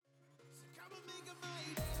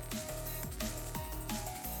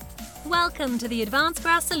Welcome to the Advanced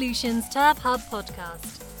Grass Solutions Turf Hub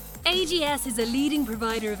podcast. AGS is a leading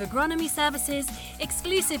provider of agronomy services,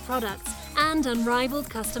 exclusive products, and unrivaled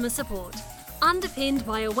customer support, underpinned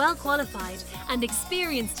by a well-qualified and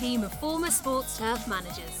experienced team of former sports turf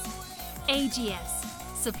managers.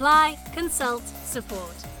 AGS. Supply, consult,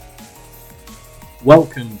 support.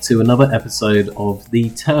 Welcome to another episode of the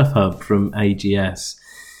Turf Hub from AGS.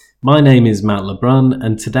 My name is Matt Le Brun,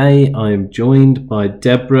 and today I am joined by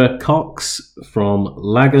Deborah Cox from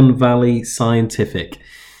Lagan Valley Scientific.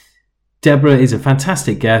 Deborah is a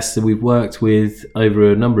fantastic guest that we've worked with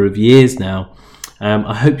over a number of years now.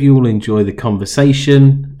 I hope you all enjoy the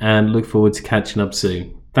conversation and look forward to catching up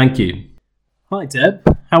soon. Thank you. Hi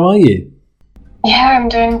Deb, how are you? Yeah, I'm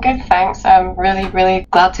doing good, thanks. I'm really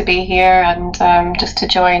glad to be here and just to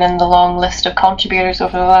join in the long list of contributors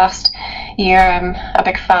over the last year. I'm a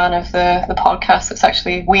big fan of the podcast. It's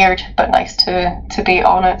actually weird but nice to be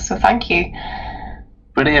on it, so thank you.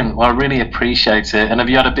 Brilliant. Well, I really appreciate it. And have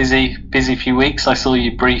you had a busy few weeks? I saw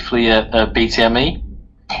you briefly at BTME.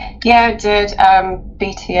 Yeah, I did.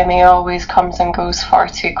 BTME always comes and goes far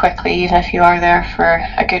too quickly, even if you are there for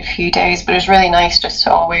a good few days. But it's really nice just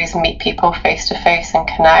to always meet people face to face and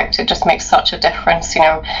connect. It just makes such a difference,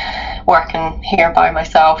 working here by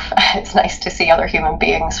myself. It's nice to see other human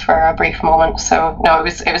beings for a brief moment. So no, it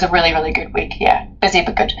was a really good week. Yeah, busy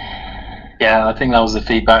but good. Yeah, I think that was the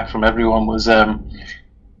feedback from everyone.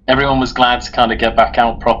 Everyone was glad to kind of get back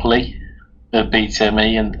out properly at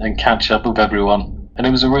BTME and catch up with everyone. And it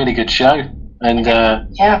was a really good show. And yeah,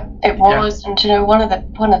 it was. Yeah. And one of the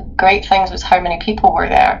great things was how many people were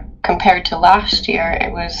there compared to last year.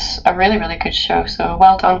 It was a really good show. So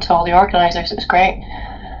well done to all the organisers. It was great.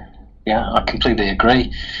 Yeah, I completely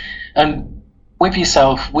agree. And with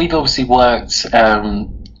yourself, we've obviously worked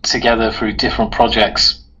together through different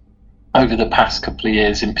projects over the past couple of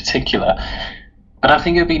years in particular. But I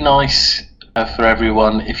think it would be nice for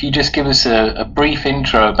everyone if you just give us a brief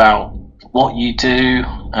intro about what you do,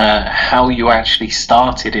 how you actually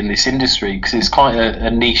started in this industry, because it's quite a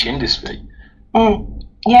niche industry.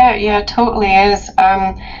 Yeah, totally is.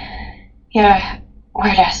 Where do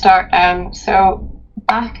I start? So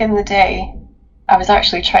back in the day, I was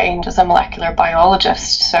actually trained as a molecular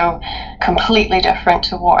biologist, so completely different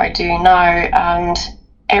to what I do now, and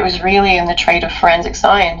it was really in the trade of forensic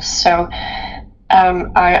science. So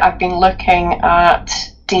I've been looking at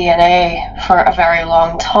DNA for a very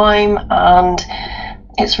long time, and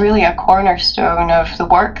it's really a cornerstone of the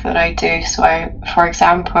work that I do. So for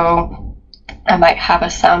example, I might have a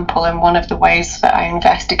sample, and one of the ways that I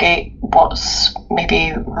investigate what's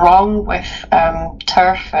maybe wrong with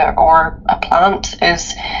turf or a plant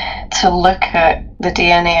is to look at the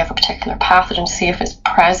DNA of a particular pathogen, see if it's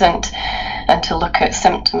present, and to look at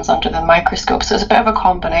symptoms under the microscope. So it's a bit of a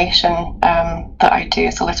combination that I do.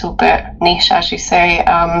 It's a little bit niche, as you say,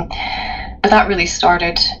 but that really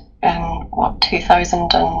started in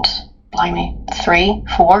 2003,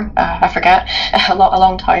 4, I forget, a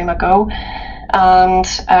long time ago. And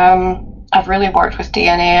I've really worked with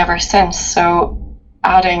DNA ever since, so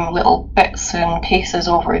adding little bits and pieces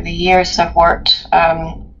over the years. I've worked,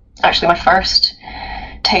 actually my first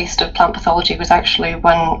taste of plant pathology was actually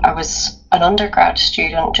when I was an undergrad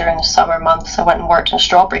student during the summer months. I went and worked in a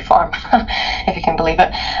strawberry farm, if you can believe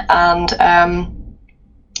it. And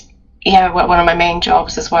one of my main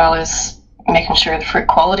jobs, as well as making sure the fruit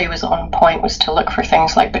quality was on point, was to look for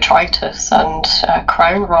things like botrytis and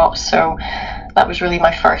crown rot. So that was really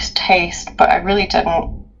my first taste, but I really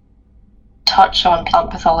didn't touch on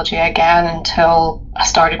plant pathology again until I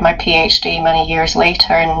started my PhD many years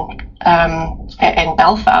later in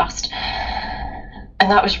Belfast. And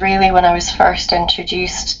that was really when I was first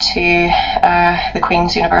introduced to the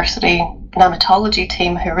Queen's University nematology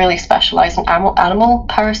team, who really specialise in animal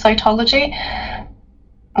parasitology.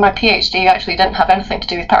 My PhD actually didn't have anything to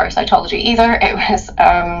do with parasitology either. It was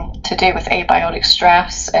to do with abiotic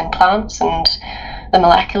stress in plants and the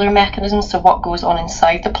molecular mechanisms, so what goes on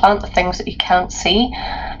inside the plant, the things that you can't see.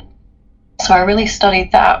 So I really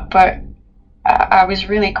studied that, but I was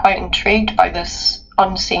really quite intrigued by this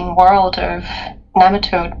unseen world of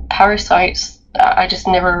nematode parasites. I just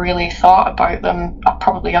never really thought about them,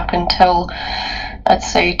 probably up until, I'd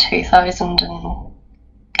say,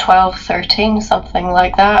 2012, 13, something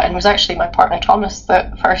like that. And it was actually my partner Thomas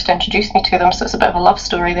that first introduced me to them, so it's a bit of a love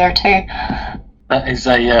story there too. That is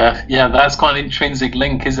that's quite an intrinsic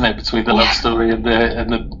link, isn't it, between the love story and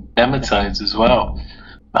the nematodes as well.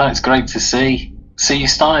 It's great to see. So you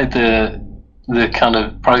started the kind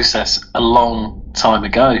of process a long time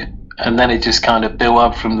ago, and then it just kind of built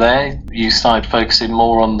up from there. You started focusing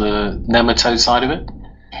more on the nematode side of it?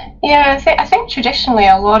 Yeah, I think traditionally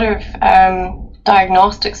a lot of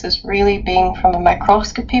diagnostics has really been from a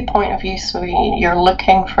microscopy point of view. So you're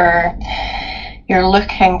looking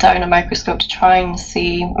down a microscope to try and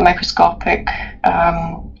see microscopic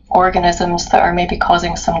organisms that are maybe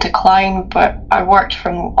causing some decline. But I worked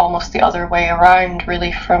from almost the other way around,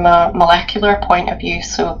 really from a molecular point of view.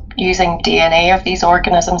 So using DNA of these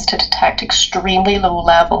organisms to detect extremely low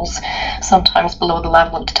levels, sometimes below the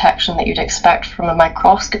level of detection that you'd expect from a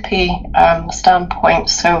microscopy standpoint.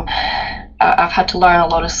 So I've had to learn a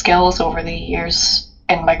lot of skills over the years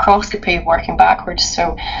in microscopy, working backwards.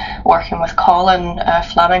 So working with Colin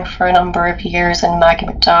Fleming for a number of years, and Maggie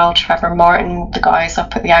McDowell, Trevor Martin, the guys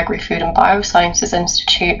up at the Agri-Food and Biosciences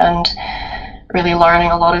Institute, and really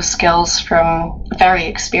learning a lot of skills from very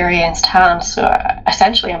experienced hands. So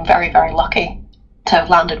essentially I'm very, very lucky to have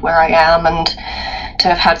landed where I am and to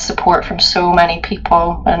have had support from so many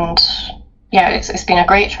people. And yeah, it's been a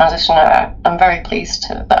great transition. I'm very pleased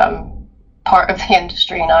that I'm part of the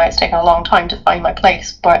industry now. It's taken a long time to find my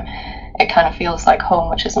place, but it kind of feels like home,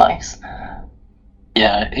 which is nice.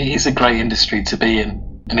 Yeah, it is a great industry to be in,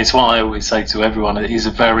 and it's what I always say to everyone. It's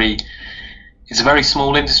a very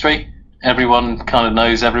small industry. Everyone kind of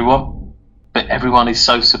knows everyone, but everyone is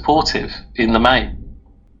so supportive in the main.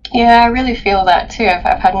 Yeah, I really feel that too.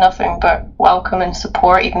 I've had nothing but welcome and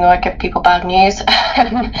support, even though I give people bad news.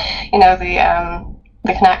 You know,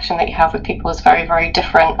 the connection that you have with people is very, very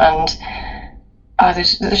different, and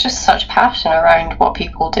there's just such passion around what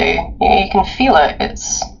people do. You can feel it.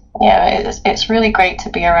 It's really great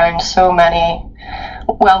to be around so many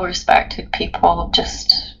well-respected people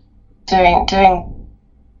just doing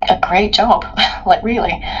a great job. Like,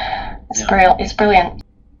 really, it's brilliant.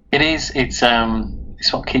 It is. It's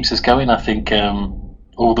what keeps us going, I think,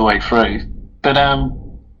 all the way through. But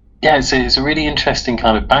yeah, it's a really interesting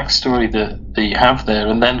kind of backstory that you have there.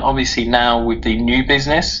 And then obviously now with the new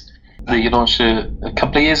business that you launched a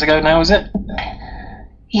couple of years ago now, is it?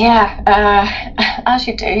 Yeah, as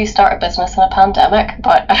you do, you start a business in a pandemic.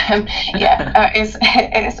 But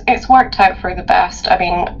it's worked out for the best. I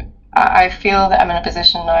mean, I feel that I'm in a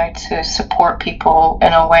position now to support people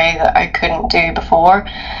in a way that I couldn't do before.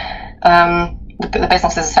 The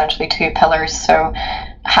business is essentially two pillars. So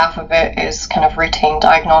half of it is kind of routine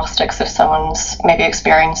diagnostics. If someone's maybe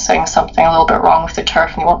experiencing something a little bit wrong with the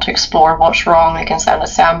turf and they want to explore what's wrong, they can send a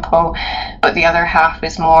sample. But the other half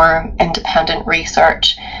is more independent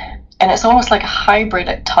research. And it's almost like a hybrid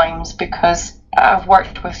at times, because I've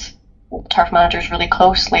worked with turf managers really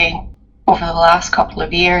closely over the last couple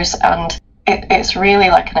of years, and it's really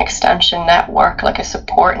like an extension network, like a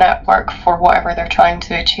support network for whatever they're trying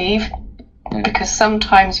to achieve. Because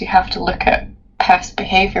sometimes you have to look at pest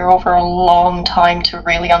behaviour over a long time to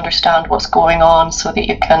really understand what's going on, so that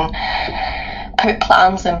you can put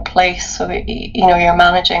plans in place so that you're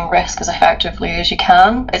managing risk as effectively as you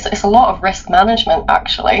can. It's a lot of risk management,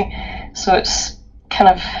 actually. So it's kind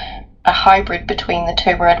of a hybrid between the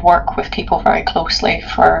two, where I'd work with people very closely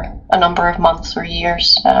for a number of months or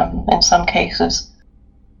years in some cases.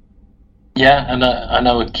 Yeah, and I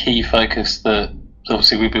know a key focus that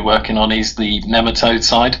obviously we've been working on is the nematode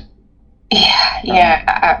side.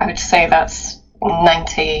 Yeah, I would say that's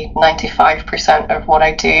 95% of what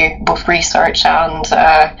I do, both research and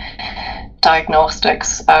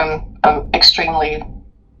diagnostics. I'm extremely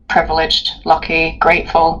privileged, lucky,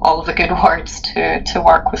 grateful, all of the good words, to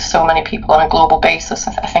work with so many people on a global basis.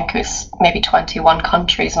 I think it's maybe 21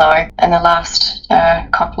 countries now in the last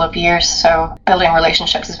couple of years. So building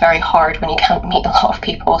relationships is very hard when you can't meet a lot of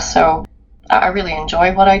people. So I really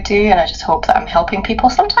enjoy what I do, and I just hope that I'm helping people.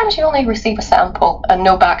 Sometimes you only receive a sample and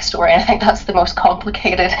no backstory, and I think that's the most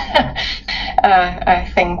complicated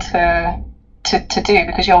thing to do,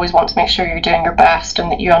 because you always want to make sure you're doing your best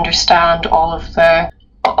and that you understand all of the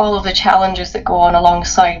challenges that go on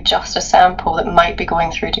alongside just a sample that might be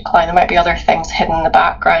going through decline. There might be other things hidden in the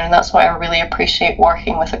background, and that's why I really appreciate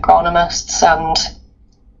working with agronomists. And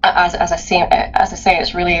as I say,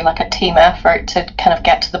 it's really like a team effort to kind of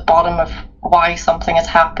get to the bottom of why something has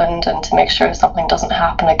happened and to make sure something doesn't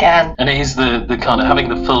happen again. And it is the kind of having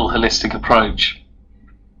the full holistic approach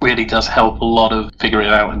really does help a lot of figuring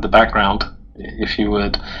it out in the background, if you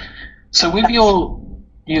would. So with your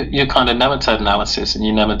kind of nematode analysis and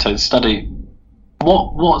your nematode study,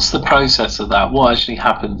 what's the process of that? What actually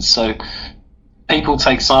happens? So people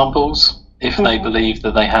take samples if they believe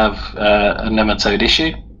that they have a nematode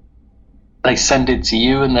issue. They send it to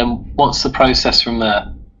you, and then what's the process from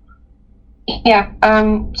there? Yeah,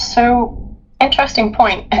 so interesting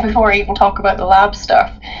point before I even talk about the lab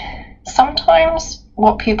stuff. Sometimes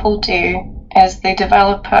what people do is they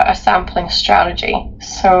develop a sampling strategy.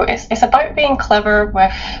 So it's about being clever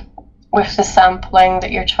with the sampling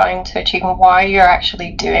that you're trying to achieve and why you're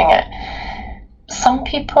actually doing it. Some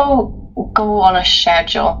people go on a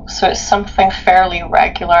schedule, so it's something fairly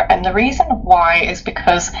regular, and the reason why is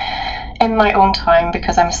because in my own time,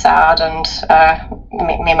 because I'm sad, and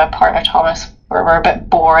me and my partner Thomas, we're a bit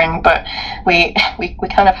boring, but we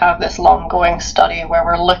kind of have this long going study where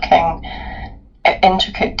we're looking at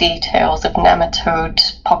intricate details of nematode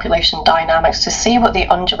population dynamics to see what the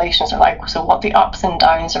undulations are like, so what the ups and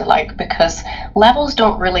downs are like, because levels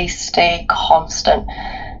don't really stay constant.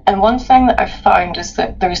 And one thing that I've found is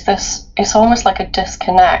that there's this, it's almost like a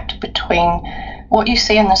disconnect between what you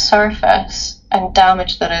see on the surface and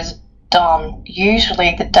damage that is done.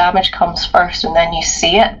 Usually the damage comes first and then you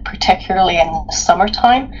see it, particularly in the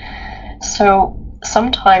summertime. So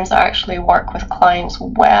sometimes I actually work with clients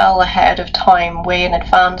well ahead of time, way in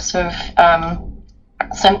advance of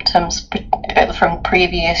symptoms from the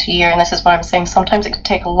previous year. And this is why I'm saying sometimes it can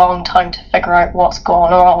take a long time to figure out what's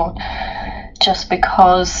going on, just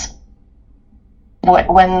because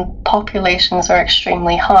when populations are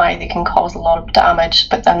extremely high, they can cause a lot of damage,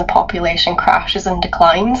 but then the population crashes and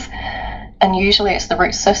declines. And usually it's the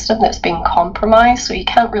root system that's being compromised, so you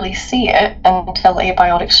can't really see it until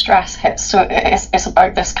abiotic stress hits. So it's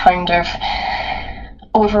about this kind of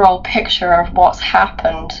overall picture of what's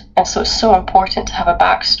happened. And so it's so important to have a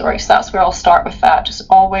backstory. So that's where I'll start with that. Just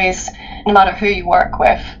always, no matter who you work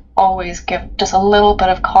with, always give just a little bit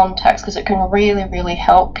of context, because it can really, really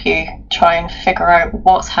help you try and figure out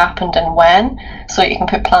what's happened and when, so that you can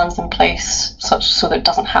put plans in place so that it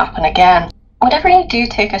doesn't happen again. Whenever you do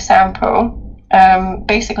take a sample,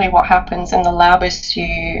 basically what happens in the lab is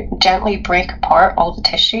you gently break apart all the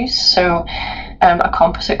tissues. So a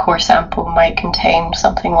composite core sample might contain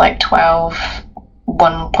something like 12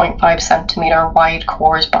 1.5 centimetre wide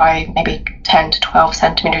cores by maybe 10 to 12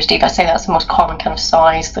 centimetres deep. I say that's the most common kind of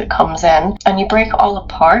size that comes in. And you break it all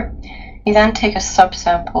apart. You then take a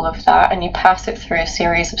subsample of that and you pass it through a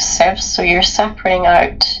series of sieves. So you're separating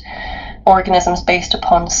out organisms based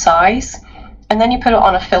upon size. And then you put it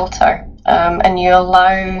on a filter and you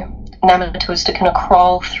allow nematodes to kind of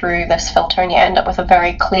crawl through this filter, and you end up with a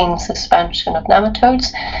very clean suspension of nematodes.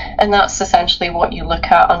 And that's essentially what you look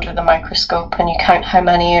at under the microscope, and you count how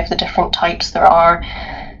many of the different types there are,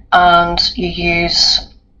 and you use,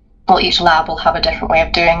 well, each lab will have a different way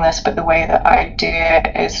of doing this, but the way that I do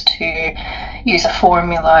it is to use a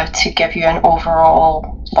formula to give you an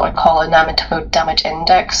overall, what I call a nematode damage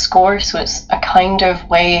index score. So it's a kind of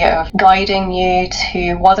way of guiding you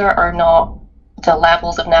to whether or not the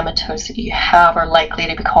levels of nematodes that you have are likely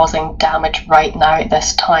to be causing damage right now at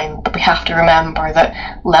this time. But we have to remember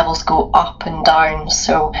that levels go up and down,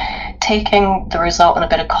 so taking the result in a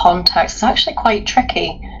bit of context is actually quite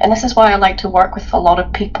tricky. And this is why I like to work with a lot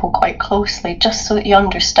of people quite closely, just so that you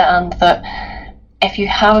understand that if you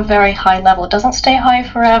have a very high level, it doesn't stay high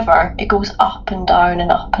forever. It goes up and down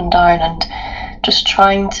and up and down, and just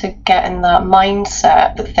trying to get in that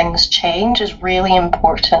mindset that things change is really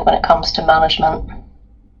important when it comes to management.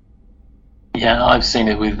 Yeah, I've seen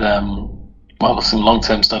it with some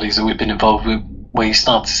long-term studies that we've been involved with, where you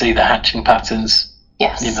start to see the hatching patterns.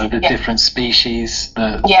 Yes. Different species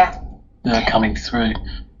that are coming through.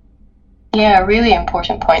 Yeah, a really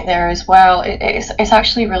important point there as well. It's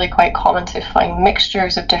actually really quite common to find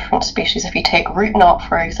mixtures of different species. If you take root knot,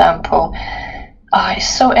 for example,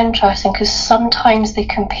 it's so interesting because sometimes they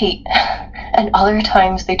compete and other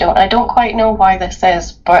times they don't. I don't quite know why this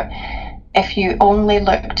is, but if you only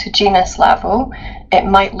look to genus level, it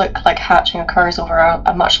might look like hatching occurs over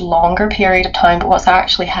a much longer period of time, but what's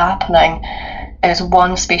actually happening is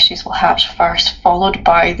one species will hatch first, followed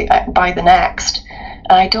by the next.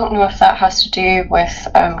 And I don't know if that has to do with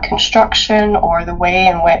construction or the way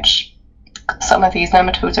in which some of these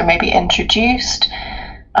nematodes are maybe introduced.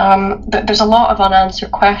 But there's a lot of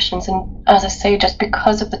unanswered questions, and as I say, just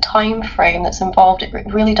because of the time frame that's involved, it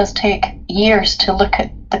really does take years to look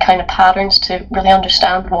at the kind of patterns to really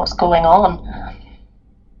understand what's going on.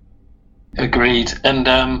 Agreed. And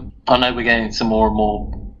I know we're getting some more and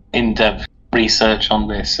more in-depth research on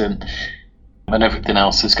this and everything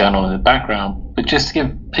else that's going on in the background, but just to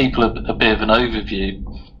give people a bit of an overview,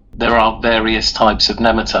 there are various types of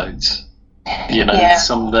nematodes.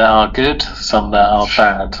 Some that are good, some that are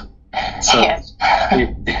bad. So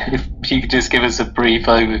if you could just give us a brief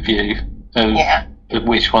overview of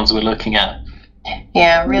which ones we're looking at.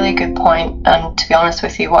 Yeah, really good point. And to be honest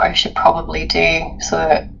with you, what I should probably do so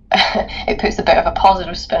that it puts a bit of a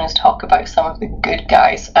positive spin is talk about some of the good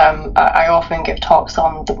guys. I often give talks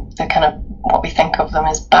on the kind of what we think of them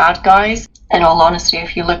as bad guys. In all honesty,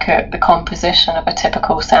 if you look at the composition of a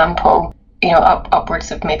typical sample,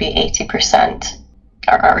 upwards of maybe 80%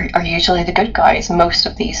 are usually the good guys. Most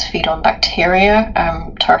of these feed on bacteria.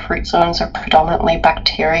 Turf root zones are predominantly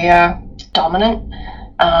bacteria dominant,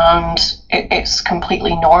 and it's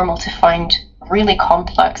completely normal to find really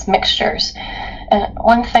complex mixtures. And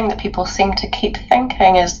one thing that people seem to keep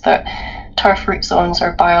thinking is that turf root zones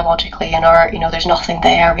are biologically inert, there's nothing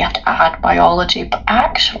there, we have to add biology. But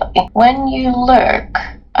actually, when you look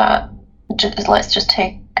at, let's just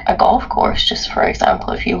take a golf course, just for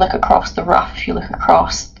example, if you look across the rough, if you look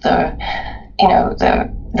across the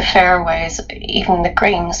fairways, even the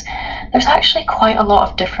greens, there's actually quite a lot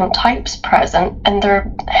of different types present, and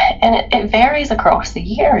it varies across the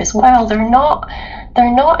year as well. They're not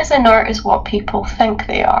as inert as what people think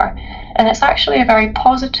they are, and it's actually a very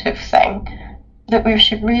positive thing that we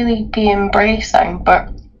should really be embracing. But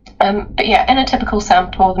yeah, in a typical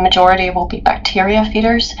sample, the majority will be bacteria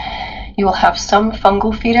feeders. You will have some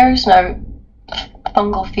fungal feeders. Now,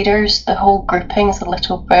 fungal feeders, the whole grouping is a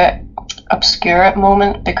little bit obscure at the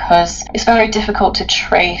moment because it's very difficult to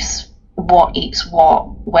trace what eats what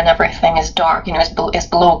when everything is dark, it's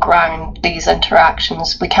below ground. These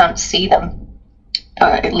interactions, we can't see them,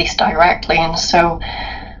 at least directly. And so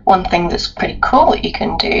one thing that's pretty cool that you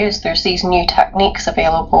can do is there's these new techniques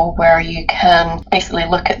available where you can basically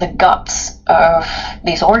look at the guts of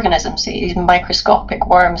these organisms, these microscopic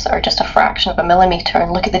worms that are just a fraction of a millimeter,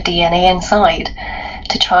 and look at the DNA inside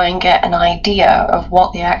to try and get an idea of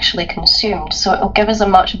what they actually consumed. So it'll give us a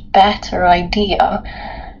much better idea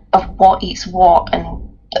of what eats what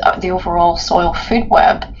and the overall soil food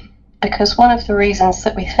web. Because one of the reasons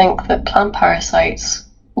that we think that plant parasites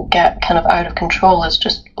get kind of out of control is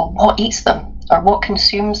just what eats them, or what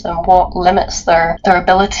consumes them, what limits their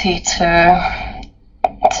ability to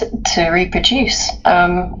reproduce.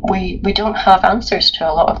 We don't have answers to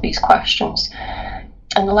a lot of these questions.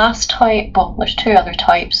 And the last type, well, there's two other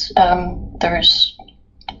types. There's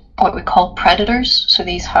what we call predators. So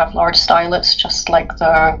these have large stylets, just like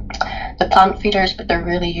the plant feeders, but they're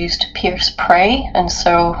really used to pierce prey. And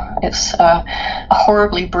so it's a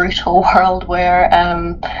horribly brutal world where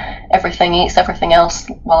everything eats everything else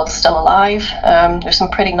while it's still alive. There's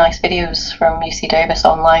some pretty nice videos from UC Davis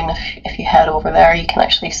online. If you head over there, you can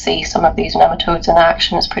actually see some of these nematodes in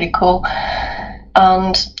action. It's pretty cool.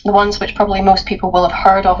 And the ones which probably most people will have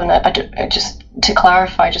heard of, and just to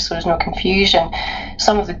clarify, just so there's no confusion,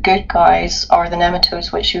 some of the good guys are the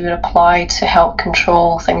nematodes which you would apply to help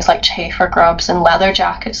control things like chafer grubs and leather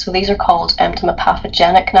jackets. So these are called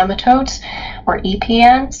entomopathogenic nematodes, or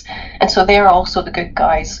EPNs, and so they're also the good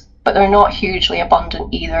guys, but they're not hugely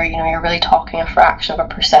abundant either. You're really talking a fraction of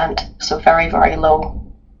a percent, so very, very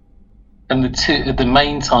low. And the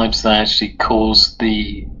main types that actually cause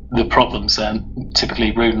the problems then,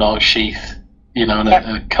 typically root knot, sheath, and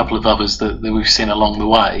a couple of others that we've seen along the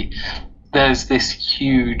way. There's this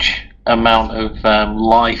huge amount of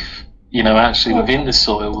life, actually within the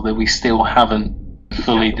soil that we still haven't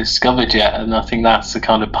fully discovered yet, and I think that's the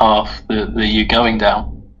kind of path that you're going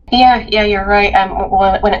down. Yeah, you're right.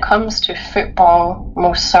 When it comes to football,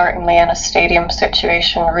 most certainly in a stadium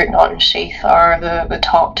situation, root knot and sheath are the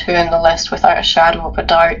top two in the list without a shadow of a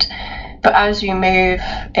doubt. But as you move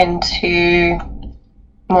into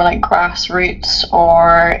more like grassroots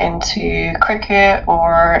or into cricket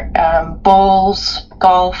or bowls,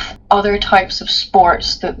 golf, other types of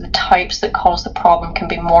sports, the types that cause the problem can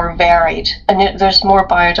be more varied. And there's more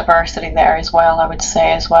biodiversity there as well, I would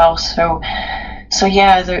say as well. So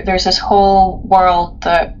yeah, there's this whole world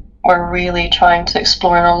that we're really trying to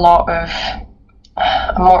explore in a lot of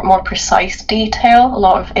more precise detail, a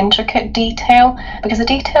lot of intricate detail, because the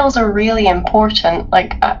details are really important.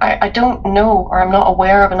 Like I don't know, or I'm not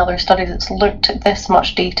aware of another study that's looked at this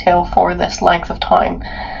much detail for this length of time,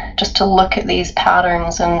 just to look at these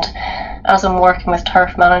patterns. And as I'm working with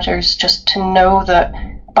turf managers, just to know that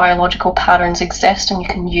biological patterns exist and you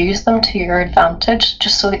can use them to your advantage,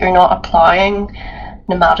 just so that you're not applying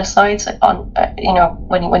nematicides on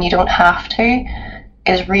when you don't have to,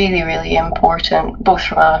 is really, really important, both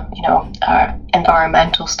from a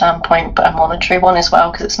environmental standpoint, but a monetary one as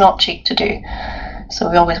well, because it's not cheap to do. So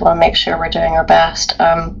we always want to make sure we're doing our best.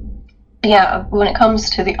 When it comes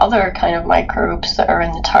to the other kind of microbes that are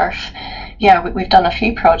in the turf, we've done a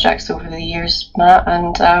few projects over the years, Matt,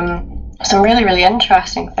 and some really, really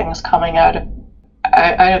interesting things coming out of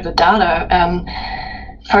the data.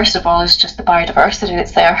 First of all, is just the biodiversity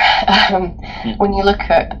that's there. When you look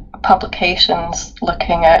at publications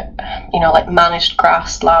looking at, like managed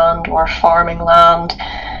grassland or farming land,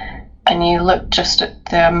 and you look just at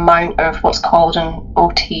the amount of what's called an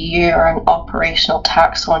OTU, or an operational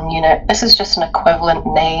taxon unit. This is just an equivalent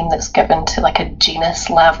name that's given to like a genus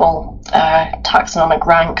level taxonomic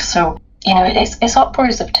rank. So, it's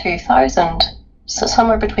upwards of 2,000. So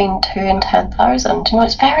somewhere between 2 and 10,000.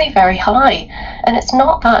 It's very, very high. And it's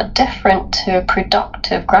not that different to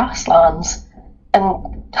productive grasslands.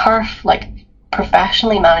 And turf, like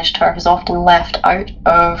professionally managed turf, is often left out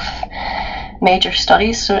of major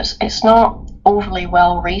studies, so it's not overly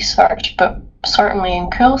well researched. But certainly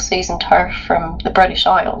in cool season turf from the British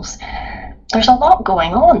Isles, there's a lot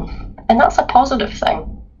going on, and that's a positive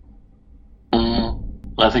thing.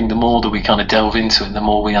 I think the more that we kind of delve into it, the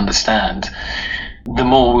more we understand, the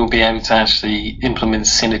more we'll be able to actually implement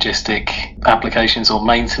synergistic applications or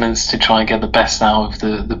maintenance to try and get the best out of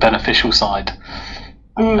the beneficial side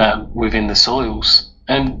within the soils.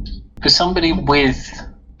 And for somebody with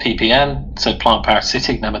PPN, so plant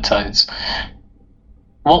parasitic nematodes,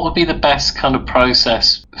 what would be the best kind of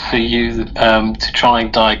process for you to try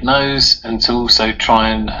and diagnose, and to also try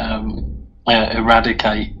and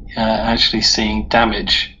eradicate actually seeing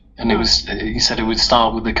damage? And you said it would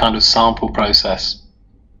start with the kind of sample process.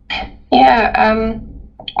 Yeah,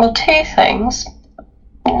 well, two things.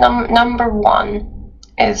 Number one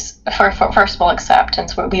is, first of all,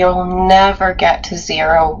 acceptance. We will never get to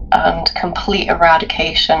zero, and complete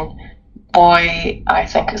eradication, boy, I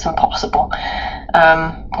think it's impossible.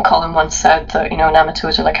 Colin once said that,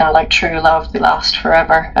 nematodes are kind of like true love, they last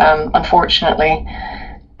forever. Unfortunately,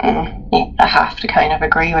 I have to kind of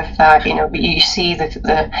agree with that. You see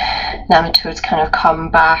the nematodes kind of come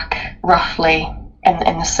back roughly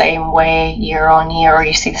in the same way year on year, or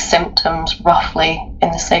you see the symptoms roughly in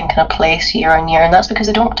the same kind of place year on year, and that's because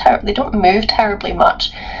they don't move terribly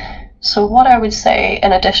much. So what I would say,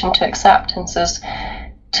 in addition to acceptance, is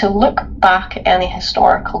to look back at any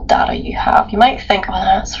historical data you have. You might think, oh,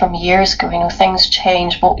 that's from years ago, things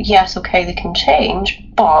change. Well, yes, okay, they can change,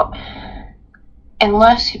 but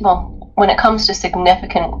when it comes to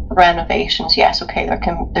significant renovations, yes, okay,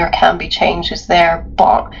 there can be changes there,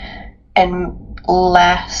 but in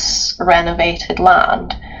less renovated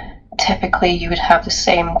land, typically you would have the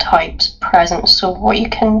same types present. So what you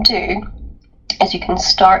can do is you can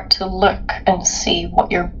start to look and see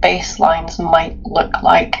what your baselines might look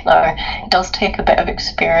like. Now, it does take a bit of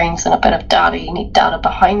experience and a bit of data. You need data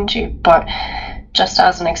behind you, but just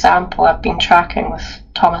as an example, I've been tracking with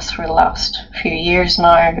Thomas for the last few years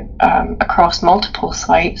now across multiple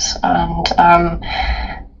sites, and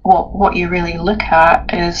what you really look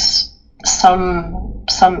at is some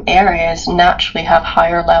areas naturally have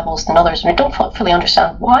higher levels than others, and I don't fully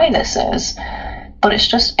understand why this is, but it's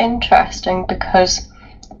just interesting, because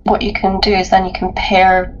what you can do is then you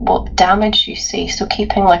compare what damage you see. So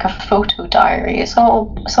keeping like a photo diary, it's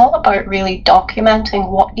all about really documenting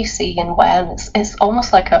what you see and when. It's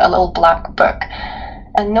almost like a little black book,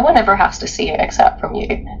 and no one ever has to see it except from you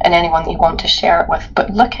and anyone that you want to share it with.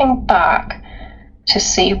 But looking back to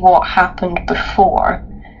see what happened before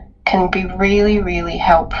can be really, really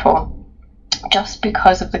helpful, just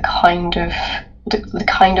because of the kind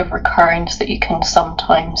of recurrence that you can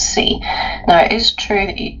sometimes see. Now, it is true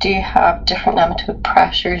that you do have different nematode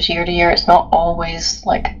pressures year to year. It's not always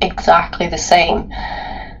like exactly the same,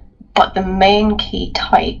 but the main key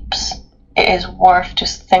types, it is worth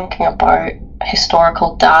just thinking about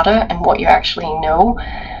historical data and what you actually know,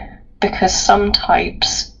 because some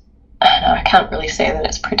types, I can't really say that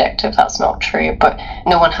it's predictive, that's not true, but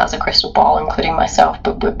no one has a crystal ball, including myself,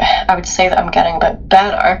 but I would say that I'm getting a bit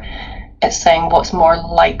better. It's saying what's more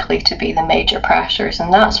likely to be the major pressures,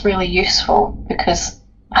 and that's really useful, because,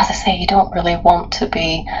 as I say, you don't really want to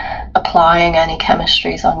be applying any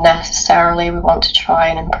chemistries unnecessarily. We want to try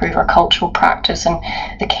and improve our cultural practice, and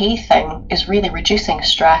the key thing is really reducing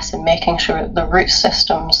stress and making sure that the root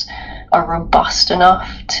systems are robust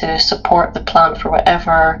enough to support the plant for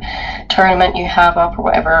whatever tournament you have up, or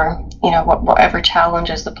whatever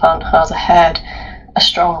challenges the plant has ahead. A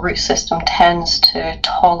strong root system tends to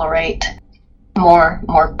tolerate more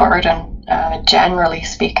burden, generally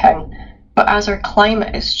speaking. But as our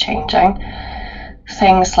climate is changing,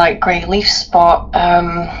 things like grey leaf spot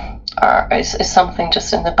is something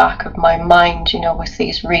just in the back of my mind, with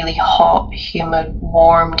these really hot, humid,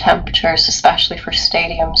 warm temperatures, especially for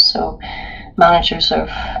stadiums. So managers of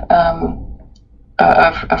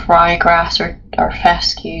ryegrass or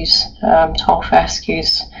fescues, tall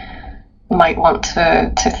fescues, might want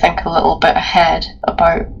to think a little bit ahead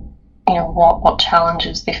about what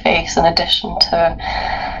challenges they face, in addition to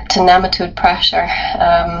nematode pressure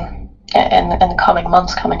in the coming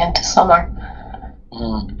months, coming into summer.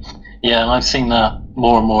 Yeah, and I've seen that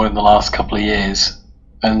more and more in the last couple of years.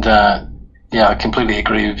 And I completely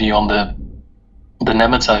agree with you on the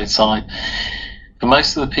nematode side. For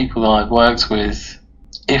most of the people that I've worked with,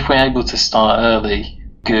 if we're able to start early,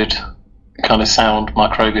 good kind of sound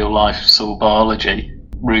microbial life, soil biology,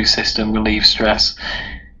 root system, relieve stress,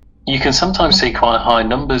 you can sometimes see quite high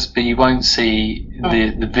numbers, but you won't see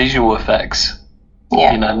the visual effects,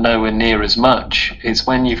 nowhere near as much. It's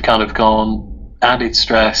when you've kind of gone added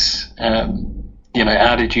stress,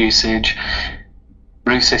 added usage,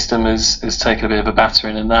 root system has taken a bit of a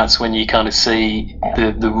battering, and that's when you kind of see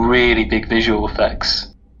the really big visual effects.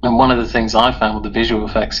 And one of the things I found with the visual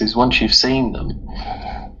effects is once you've seen them,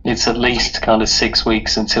 it's at least kind of 6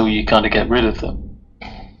 weeks until you kind of get rid of them.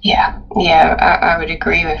 Yeah, I would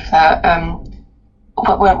agree with that.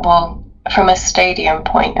 Well, from a stadium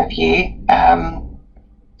point of view,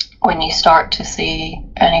 when you start to see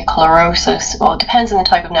any chlorosis, well, it depends on the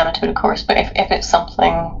type of nematode, of course, but if it's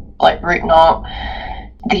something like root knot,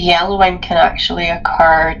 the yellowing can actually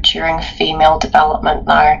occur during female development.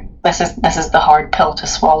 Now, this is the hard pill to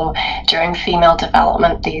swallow. During female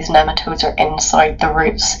development, these nematodes are inside the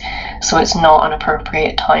roots, so it's not an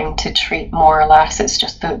appropriate time to treat, more or less. It's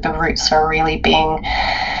just the roots are really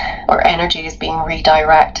energy is being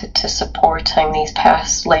redirected to supporting these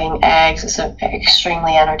pests laying eggs. It's an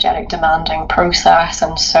extremely energetic, demanding process,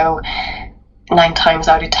 and so 9 times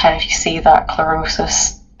out of 10, if you see that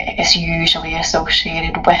chlorosis, is usually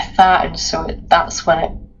associated with that, and so that's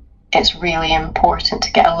when it's really important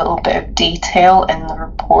to get a little bit of detail in the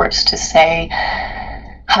reports to say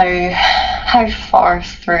how far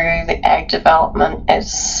through the egg development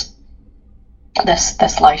is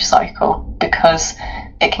this life cycle, because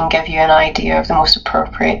it can give you an idea of the most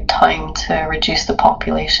appropriate time to reduce the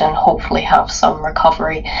population, hopefully have some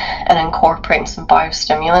recovery, and incorporating some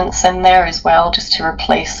biostimulants in there as well, just to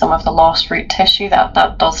replace some of the lost root tissue.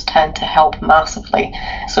 That does tend to help massively.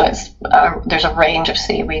 So there's a range of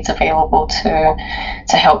seaweeds available to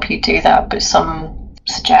help you do that, but some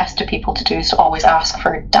suggest to people to do is to always ask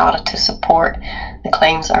for data to support the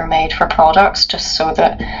claims that are made for products, just so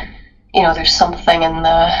that there's something in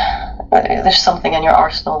your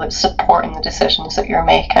arsenal that's supporting the decisions that you're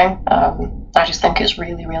making. I just think it's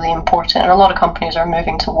really, really important, and a lot of companies are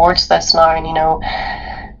moving towards this now,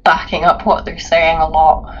 and backing up what they're saying a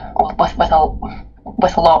lot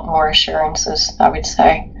with a lot more assurances, I would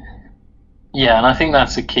say. Yeah, and I think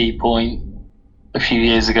that's a key point. A few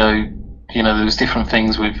years ago, there was different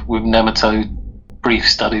things with nematode brief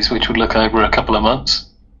studies which would look over a couple of months.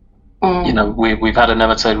 We've had a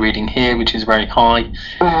nematode reading here which is very high.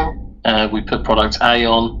 We put product A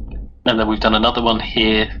on, and then we've done another one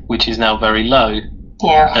here which is now very low.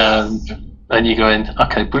 And you go in,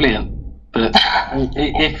 okay, brilliant. But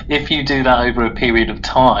if you do that over a period of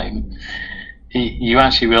time, you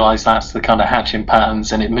actually realise that's the kind of hatching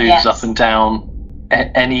patterns, and it moves up and down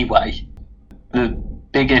anyway. The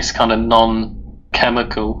biggest kind of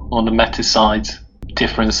non-chemical on the meta-side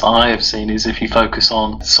difference I have seen is if you focus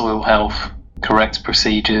on soil health, correct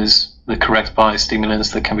procedures, the correct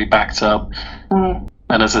biostimulants that can be backed up, and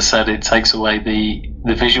as I said, it takes away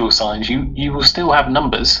the visual signs. You will still have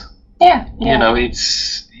numbers.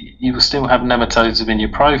 You will still have nematodes within your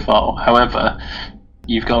profile. However,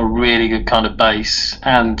 you've got a really good kind of base,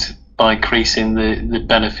 and by increasing the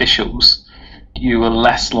beneficials, you are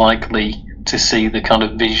less likely to see the kind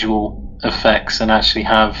of visual effects and actually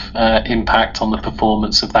have impact on the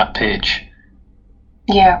performance of that pitch.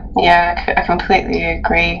 I completely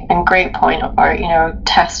agree, and great point about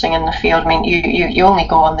testing in the field. I mean, you only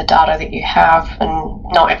go on the data that you have, and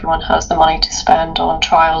not everyone has the money to spend on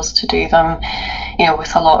trials to do them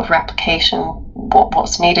with a lot of replication,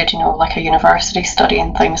 what's needed, like a university study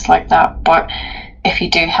and things like that. But if you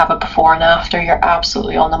do have a before and after, you're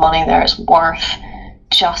absolutely on the money there. It's worth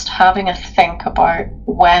just having a think about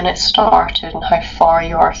when it started and how far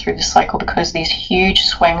you are through the cycle, because these huge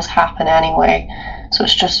swings happen anyway. So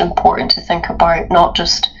it's just important to think about not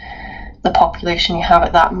just the population you have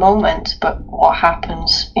at that moment, but what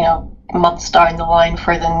happens, months down the line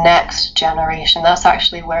for the next generation. That's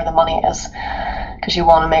actually where the money is, because you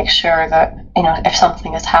want to make sure that, if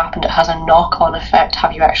something has happened, it has a knock-on effect.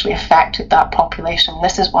 Have you actually affected that population?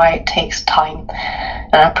 This is why it takes time.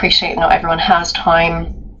 And I appreciate not everyone has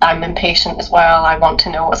time. I'm impatient as well. I want to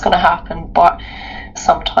know what's going to happen, but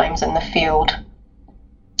sometimes in the field,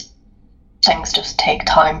 things just take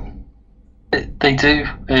time. They do.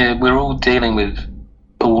 We're all dealing with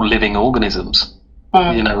all living organisms.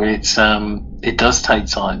 It does take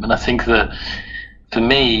time, and I think that for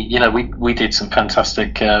me, we did some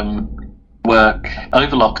fantastic work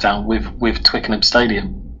over lockdown with Twickenham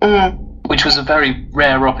Stadium, which was a very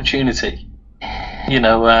rare opportunity.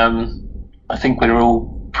 I think we're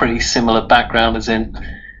all pretty similar background, as in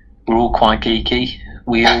we're all quite geeky.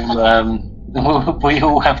 We all we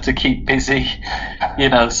all have to keep busy,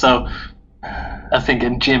 So I think,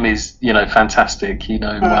 and Jim is fantastic,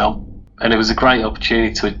 well, and it was a great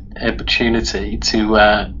opportunity to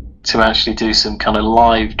actually do some kind of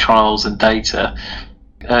live trials and data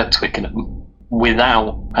at Twickenham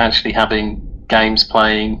without actually having games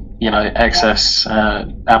playing, excess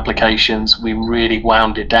applications. We really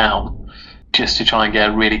wound it down just to try and get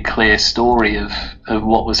a really clear story of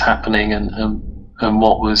what was happening and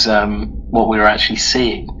what we were actually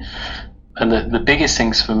seeing. And the biggest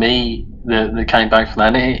things for me that came back from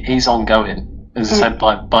that, and it is ongoing. As I said,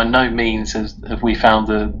 by no means have we found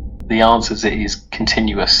the answers. It is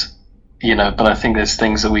continuous, but I think there's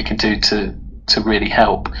things that we can do to really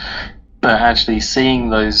help. But actually seeing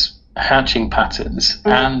those hatching patterns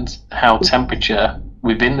and how temperature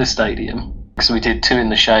within the stadium, because we did 2 in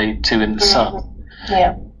the shade, 2 in the sun,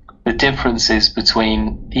 the differences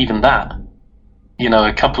between even that,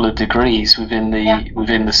 a couple of degrees within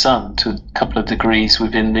the sun to a couple of degrees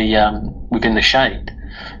within the shade,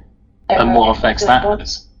 and what effects that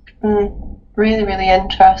has. Really, really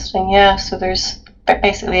interesting. Yeah. So there's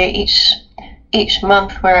basically each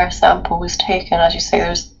month where a sample was taken, as you say,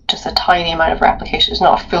 there's just a tiny amount of replication. It's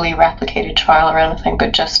not a fully replicated trial or anything,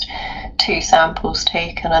 but just 2 samples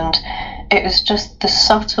taken, and it was just the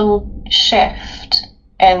subtle shift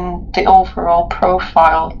in the overall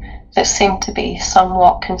profile that seemed to be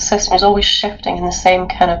somewhat consistent. It was always shifting in the same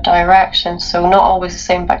kind of direction, so not always the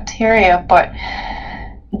same bacteria, but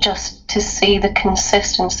just to see the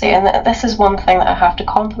consistency. And this is one thing that I have to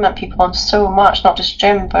compliment people on so much, not just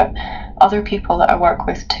Jim, but other people that I work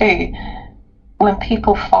with too. When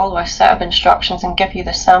people follow a set of instructions and give you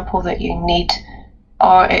the sample that you need,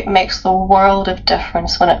 it makes the world of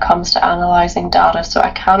difference when it comes to analysing data. So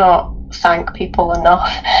I cannot thank people enough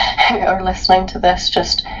who are listening to this,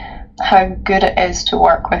 just how good it is to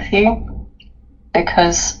work with you,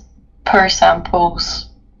 because per samples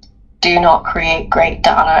do not create great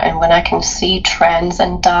data. And when I can see trends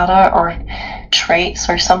in data or traits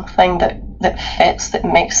or something that fits, that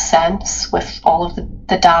makes sense with all of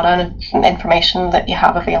the data and information that you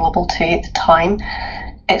have available to you at the time,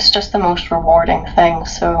 it's just the most rewarding thing.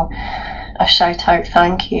 So a shout out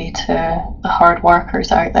thank you to the hard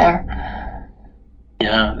workers out there.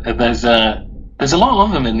 Yeah, there's a lot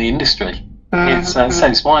of them in the industry.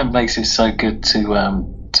 It's why it makes it so good to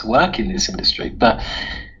work in this industry.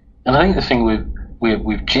 And I think the thing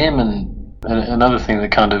with Jim and another thing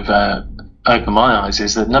that kind of opened my eyes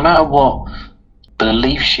is that no matter what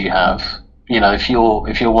beliefs you have, if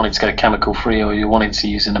you're wanting to go chemical free, or you're wanting to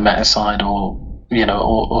use an amenticide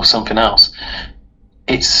or something else,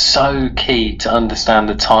 it's so key to understand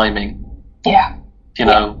the timing. Yeah.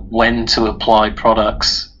 When to apply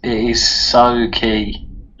products. It is so key.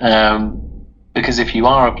 Because if you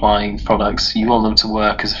are applying products, you want them to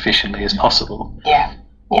work as efficiently as possible. Yeah.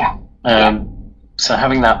 So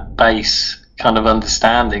having that base kind of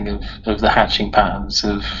understanding of the hatching patterns,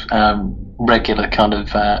 of regular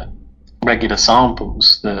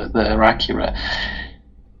samples that are accurate,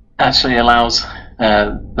 actually allows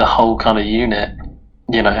the whole kind of unit,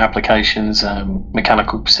 applications,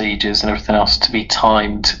 mechanical procedures and everything else to be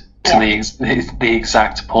timed to the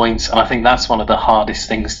exact points. And I think that's one of the hardest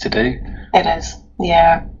things to do. It is,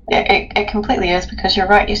 yeah. It completely is, because you're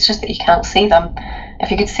right, it's just that you can't see them.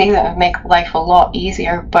 If you could see them, it would make life a lot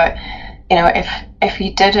easier. But if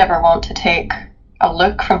you did ever want to take a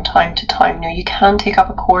look from time to time, you can take up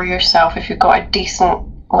a core yourself. If you've got a decent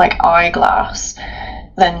eyeglass,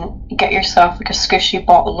 then get yourself a squishy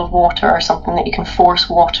bottle of water or something that you can force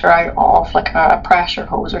water out of, like a pressure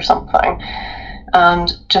hose or something,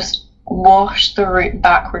 and just wash the root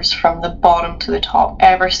backwards from the bottom to the top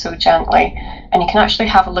ever so gently, and you can actually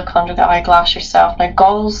have a look under the eyeglass yourself. Now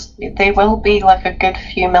galls, they will be like a good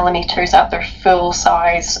few millimeters at their full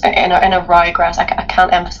size in a ryegrass. I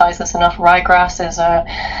can't emphasize this enough. Ryegrass is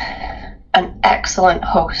an excellent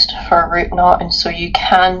host for a root knot, and so you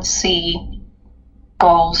can see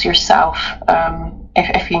galls yourself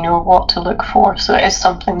if you know what to look for. So it is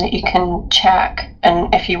something that you can check,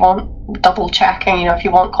 and if you want double checking, if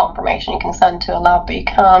you want confirmation, you can send to a lab, but you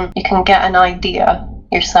can get an idea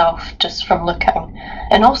yourself just from looking.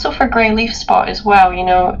 And also for grey leaf spot as well,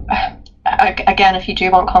 again, if you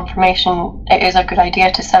do want confirmation, it is a good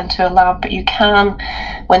idea to send to a lab, but you can,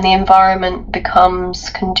 when the environment becomes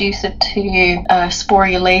conducive to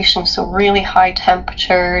sporulation, so really high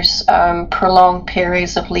temperatures, prolonged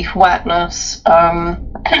periods of leaf wetness,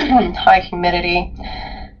 high humidity,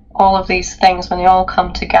 all of these things, when they all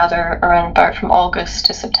come together around about from August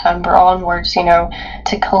to September onwards,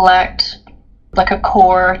 to collect like a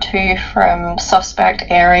core or two from suspect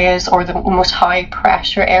areas or the most high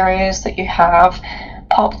pressure areas that you have,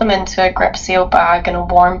 pop them into a grip seal bag in a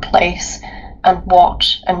warm place and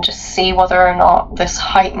watch and just see whether or not this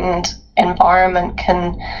heightened environment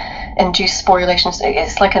can induce sporulation.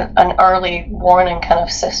 It's like an early warning kind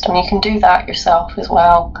of system. You can do that yourself as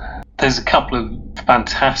well. There's a couple of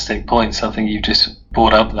fantastic points I think you've just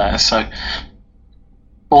brought up there. So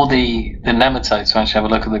all the nematodes, to actually have a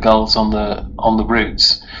look at the galls on the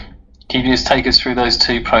roots, can you just take us through those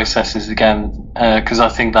two processes again? Because I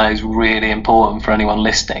think that is really important for anyone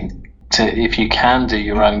listening. If you can do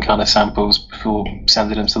your own kind of samples before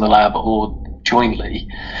sending them to the lab or jointly,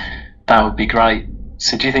 that would be great.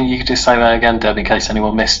 So do you think you could just say that again, Deb, in case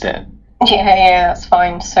anyone missed it? Yeah, that's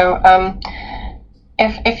fine. So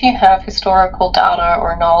if you have historical data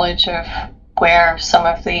or knowledge of where some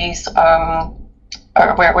of these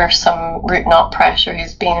or where some root knot pressure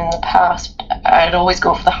has been in the past, I'd always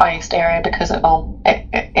go for the highest area because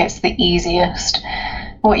it's the easiest.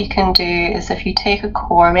 What you can do is, if you take a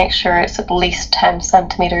core, make sure it's at least 10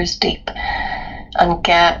 centimeters deep, and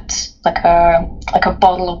get like a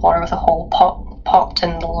bottle of water with a hole popped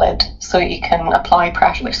in the lid, so you can apply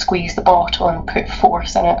pressure, like squeeze the bottle and put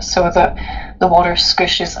force in it so that the water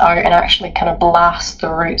squishes out and actually kind of blasts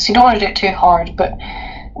the roots. You don't want to do it too hard, but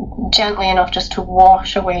gently enough just to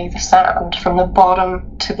wash away the sand from the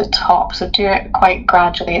bottom to the top. So do it quite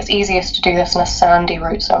gradually. It's easiest to do this in a sandy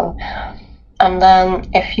root zone. And then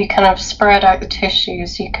if you kind of spread out the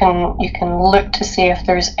tissues, you can look to see if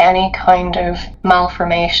there's any kind of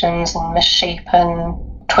malformations and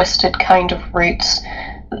misshapen, twisted kind of roots.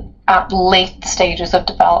 At late stages of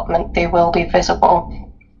development, they will be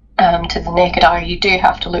visible to the naked eye. You do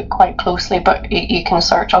have to look quite closely, but you can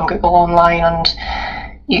search on Google online and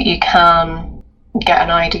you can get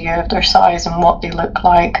an idea of their size and what they look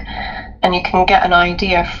like. And you can get an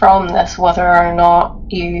idea from this whether or not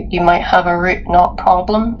you might have a root knot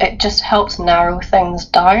problem. It just helps narrow things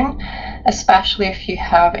down, especially if you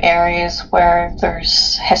have areas where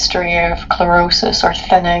there's history of chlorosis or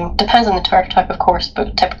thinning. Depends on the turf type, of course,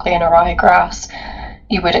 but typically in a ryegrass,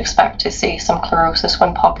 you would expect to see some chlorosis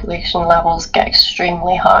when population levels get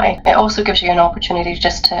extremely high. It also gives you an opportunity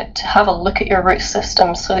just to have a look at your root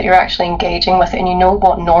system so that you're actually engaging with it and you know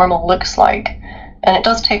what normal looks like. And it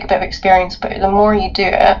does take a bit of experience, but the more you do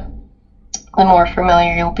it, the more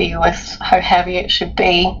familiar you'll be with how heavy it should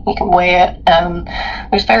be. You can weigh it.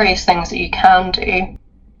 There's various things that you can do.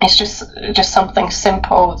 It's just something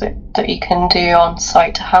simple that you can do on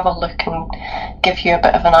site to have a look and give you a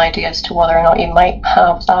bit of an idea as to whether or not you might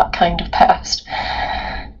have that kind of pest.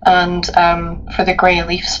 And for the grey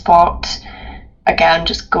leaf spot, again,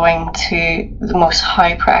 just going to the most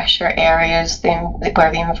high pressure areas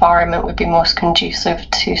where the environment would be most conducive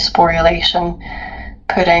to sporulation,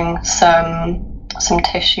 putting some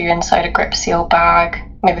tissue inside a grip seal bag,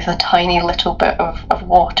 maybe with a tiny little bit of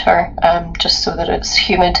water, just so that it's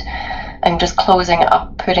humid, and just closing it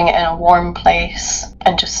up, putting it in a warm place,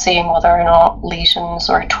 and just seeing whether or not lesions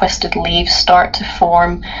or twisted leaves start to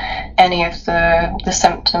form, any of the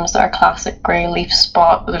symptoms that are classic grey leaf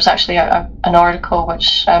spot. There's actually an article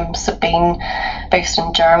which Sabine, based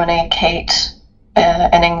in Germany, Kate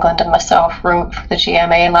in England, and myself wrote for the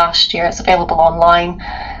GMA last year. It's available online,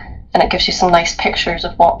 and it gives you some nice pictures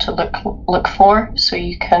of what to look for, so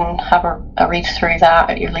you can have a read through that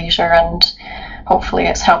at your leisure, and hopefully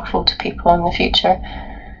it's helpful to people in the future.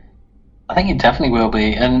 I think it definitely will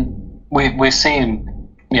be, and we're seeing,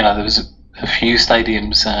 there was a few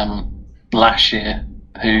stadiums last year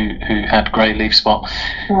who had grey leaf spot,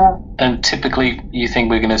 and typically you think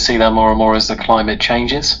we're going to see that more and more as the climate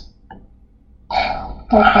changes?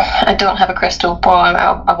 I don't have a crystal ball.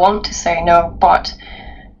 I want to say no, but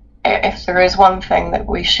if there is one thing that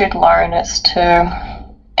we should learn, it's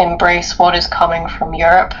to embrace what is coming from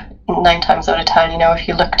Europe. 9 times out of 10, if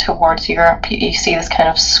you look towards Europe, you see this kind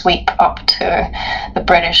of sweep up to the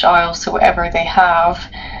British Isles. So whatever they have,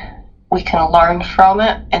 we can learn from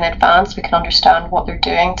it in advance. We can understand what they're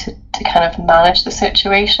doing to kind of manage the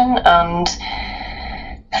situation and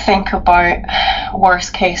think about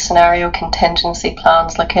worst case scenario contingency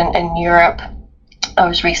plans. Like in Europe, I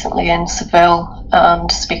was recently in Seville and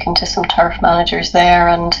speaking to some turf managers there,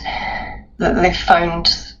 and they found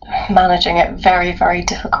managing it very, very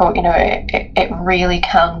difficult. It really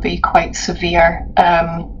can be quite severe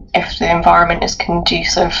if the environment is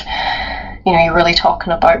conducive. You're really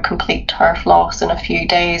talking about complete turf loss in a few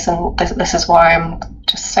days, and this is why I'm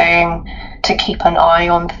just saying to keep an eye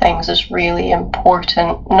on things is really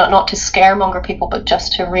important. Not to scaremonger people, but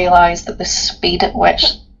just to realise that the speed at which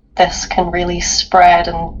this can really spread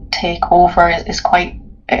and take over is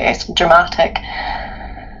it's dramatic.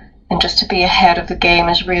 And just to be ahead of the game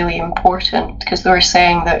is really important, because they were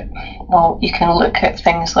saying that, well, you can look at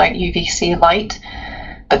things like UVC light,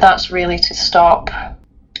 but that's really to stop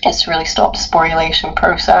the sporulation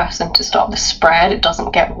process and to stop the spread. It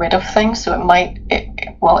doesn't get rid of things, so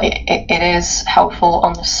it is helpful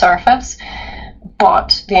on the surface,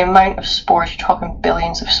 but the amount of spores, you're talking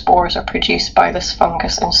billions of spores, are produced by this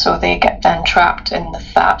fungus, and so they get then trapped in the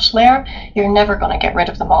thatch layer. You're never going to get rid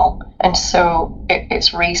of them all, and so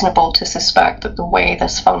it's reasonable to suspect that the way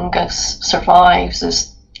this fungus survives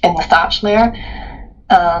is in the thatch layer,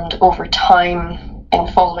 and over time, in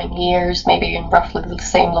following years, maybe in roughly the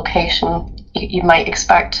same location, you might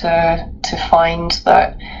expect to find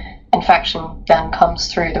that infection then comes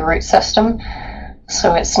through the root system.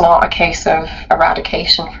 So it's not a case of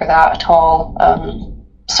eradication for that at all.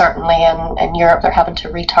 Certainly in Europe, they're having to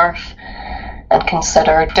returf and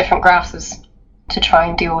consider different grasses to try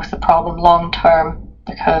and deal with the problem long term,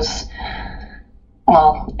 because,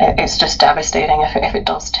 well, it's just devastating if it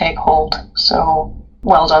does take hold. So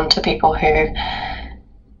well done to people who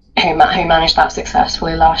managed that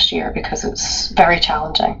successfully last year, because it's very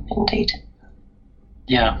challenging indeed.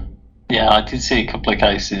 Yeah, I did see a couple of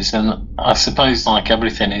cases, and I suppose, like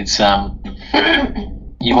everything, it's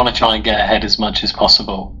you want to try and get ahead as much as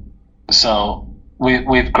possible. So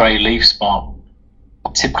with grey leaf spot,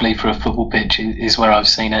 typically for a football pitch is where I've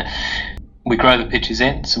seen it. We grow the pitches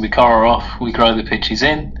in, so we cover off, we grow the pitches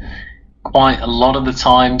in. Quite a lot of the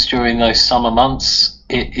times during those summer months,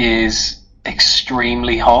 it is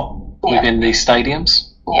extremely hot within these stadiums.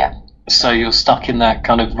 Yeah. So you're stuck in that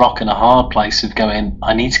kind of rock and a hard place of going,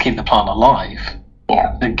 I need to keep the plant alive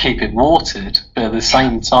and keep it watered, but at the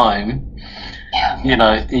same time,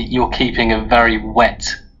 you're keeping a very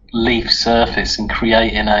wet leaf surface and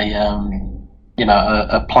creating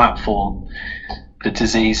a platform for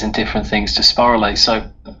disease and different things to sporulate.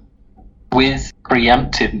 So with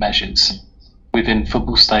preemptive measures within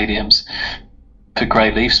football stadiums for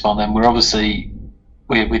grey leaf spot, then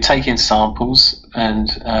we're taking samples, and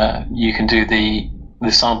you can do the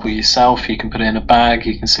sample yourself. You can put it in a bag.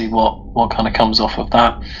 You can see what kind of comes off of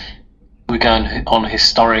that. We're going on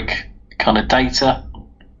historic kind of data.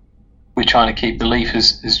 We're trying to keep the leaf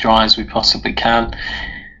as dry as we possibly can.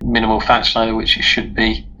 Minimal thatch layer, which it should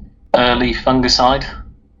be. Early fungicide.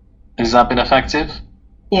 Has that been effective?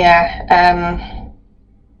 Yeah.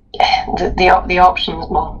 The options,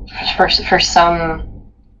 well, for some,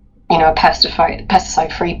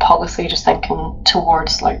 pesticide-free policy, just thinking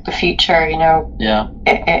towards like the future,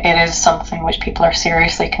 it is something which people are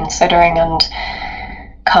seriously considering and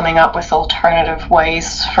coming up with alternative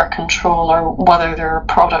ways for control, or whether there are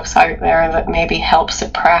products out there that maybe help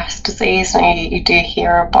suppress disease. And you do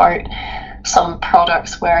hear about some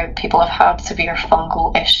products where people have had severe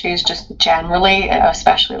fungal issues just generally,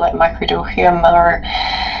 especially like microdochium or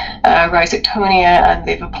rhizoctonia, and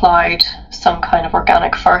they've applied some kind of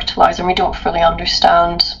organic fertilizer, and we don't fully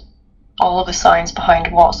understand all of the science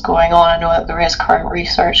behind what's going on. I know that there is current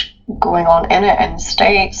research going on in it in the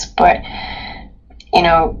States, but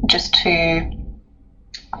just to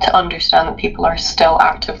understand that people are still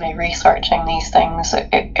actively researching these things,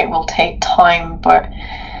 it will take time, but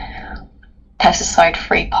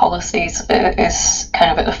pesticide-free policies is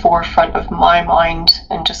kind of at the forefront of my mind,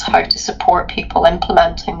 and just how to support people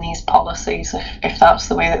implementing these policies if that's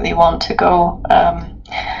the way that they want to go.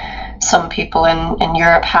 Some people in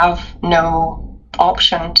Europe have no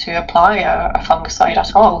option to apply a fungicide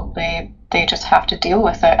at all. They just have to deal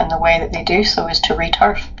with it, and the way that they do so is to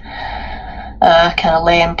returf, kind of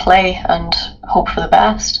lay and play and hope for the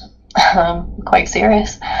best. Quite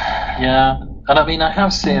serious. Yeah, and I mean, I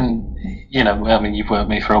have seen, you've worked with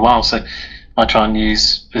me for a while, so I try and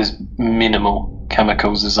use as minimal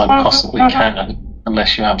chemicals as I possibly can,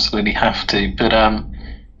 unless you absolutely have to. But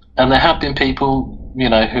and there have been people, who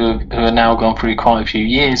are now gone through quite a few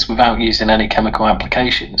years without using any chemical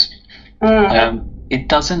applications. It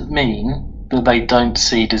doesn't mean that they don't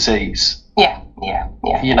see disease. Yeah.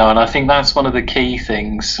 And I think that's one of the key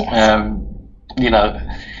things. Yes.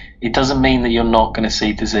 It doesn't mean that you're not going to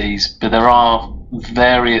see disease, but there are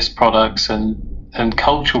various products and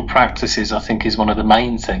cultural practices, I think, is one of the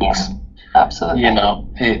main things. Yeah, absolutely.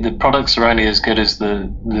 The products are only as good as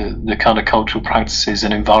the kind of cultural practices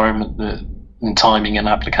and environment and timing and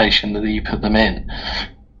application that you put them in.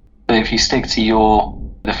 But if you stick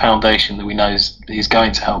to the foundation that we know is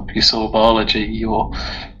going to help, your soil biology, your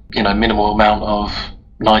minimal amount of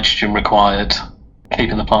nitrogen required,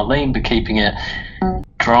 keeping the plant lean but keeping it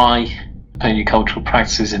dry, putting your cultural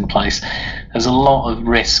practices in place. There's a lot of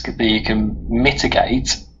risk that you can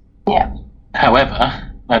mitigate. Yeah.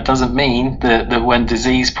 However, that doesn't mean that when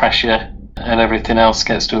disease pressure and everything else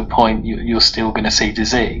gets to a point, you're still going to see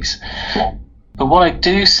disease. Yeah. But what I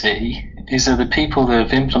do see is that the people that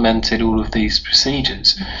have implemented all of these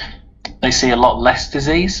procedures, they see a lot less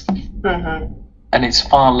disease, and it's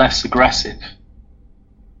far less aggressive.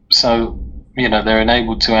 So, they're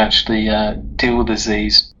enabled to actually deal with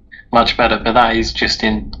disease much better. But that is just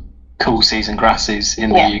in cool season grasses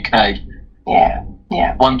in the UK. Yeah.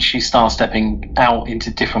 Yeah. Once you start stepping out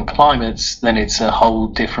into different climates, then it's a whole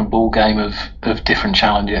different ball game of different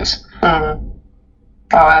challenges.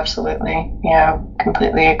 Oh, absolutely. Yeah,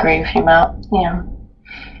 completely agree with you, Matt. Yeah.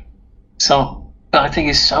 So, but I think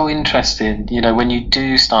it's so interesting, when you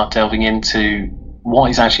do start delving into what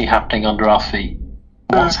is actually happening under our feet,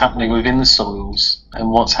 what's happening within the soils,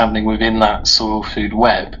 and what's happening within that soil food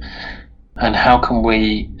web, and how can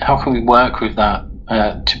we work with that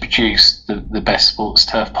to produce the best sports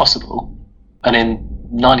turf possible. And in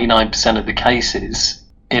 99% of the cases,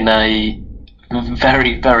 in a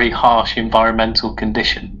very, very harsh environmental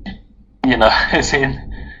condition, as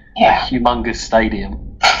in a humongous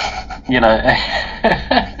stadium,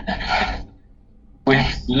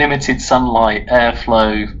 with limited sunlight,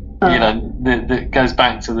 airflow, that goes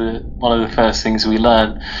back to one of the first things we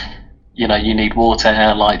learn. You need water,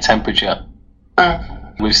 air, light, temperature.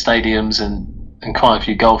 With stadiums and quite a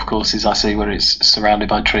few golf courses I see where it's surrounded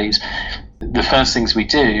by trees, the first things we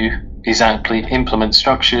do is actually implement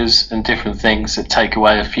structures and different things that take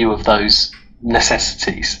away a few of those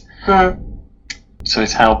necessities. So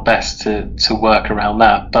it's how best to work around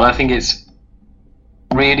that. But I think it's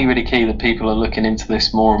really, really key that people are looking into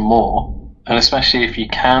this more and more, and especially if you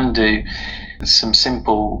can do some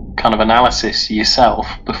simple kind of analysis yourself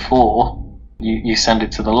before you send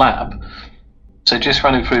it to the lab. So just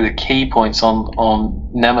running through the key points on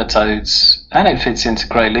nematodes, and it fits into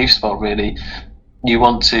grey leaf spot really. You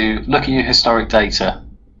want to look at your historic data.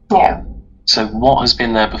 Yeah. So what has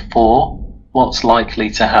been there before? What's likely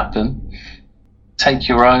to happen? Take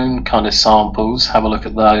your own kind of samples, have a look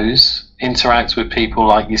at those. Interact with people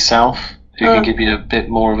like yourself who can give you a bit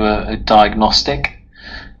more of a diagnostic.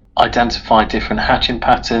 Identify different hatching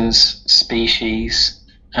patterns, species,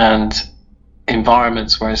 and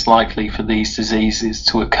environments where it's likely for these diseases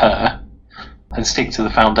to occur, and stick to the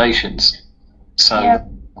foundations. So,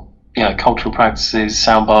 cultural practices,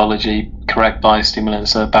 sound biology, correct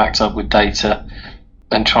biostimulants are backed up with data,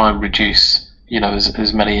 and try and reduce,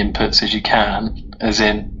 as many inputs as you can, as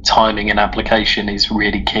in timing and application is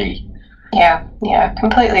really key. Yeah,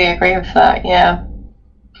 completely agree with that, yeah.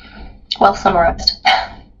 Well summarised.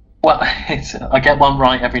 Well, I get one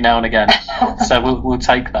right every now and again, so we'll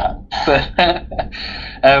take that. But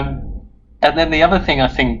and then the other thing I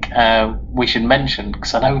think we should mention,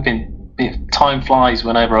 because I know time flies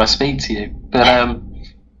whenever I speak to you, but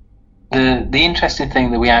the interesting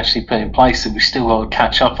thing that we actually put in place that we still got to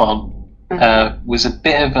catch up on was a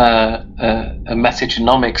bit of a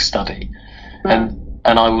metagenomics study,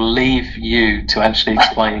 and I will leave you to actually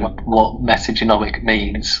explain what metagenomic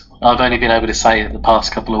means. I've only been able to say it the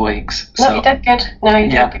past couple of weeks. No, you did good. There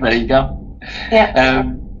you go. Yeah.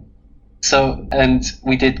 So, and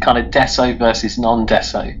we did kind of deso versus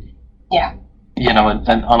non-deso. Yeah. And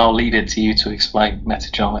I'll leave it to you to explain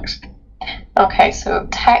metagenomics. Okay, so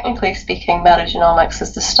technically speaking, metagenomics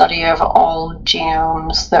is the study of all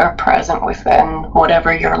genomes that are present within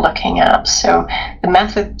whatever you're looking at. So the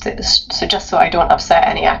method, so just so I don't upset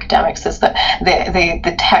any academics, is that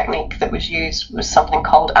the technique that was used was something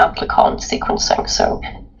called amplicon sequencing. So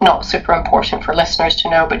not super important for listeners to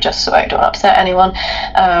know, but just so I don't upset anyone,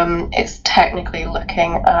 it's technically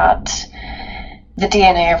looking at the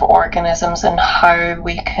DNA of organisms and how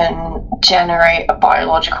we can generate a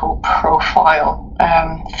biological profile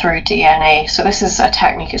through DNA. So this is a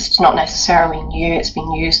technique, it's not necessarily new, it's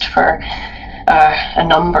been used for a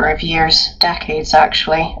number of years, decades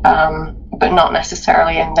actually, but not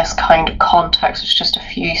necessarily in this kind of context. It's just a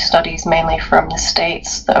few studies, mainly from the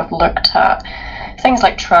States, that have looked at things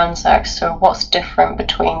like transects, so what's different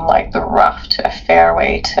between like the rough to a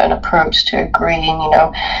fairway to an approach to a green,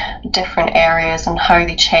 different areas and how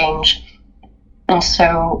they change. And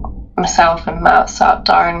so myself and Matt sat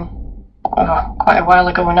down quite a while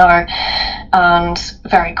ago now, and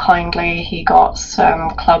very kindly he got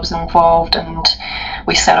some clubs involved and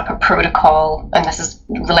we set up a protocol. And this is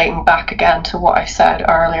relating back again to what I said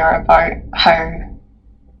earlier about how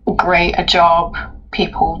great a job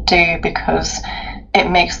people do, because it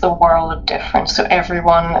makes the world of difference. So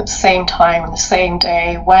everyone at the same time on the same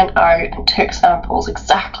day went out and took samples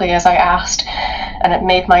exactly as I asked, and it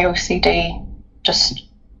made my OCD just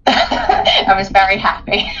I was very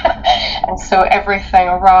happy. And so everything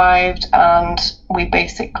arrived, and we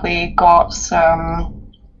basically got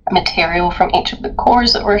some material from each of the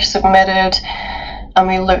cores that were submitted, and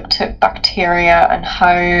we looked at bacteria and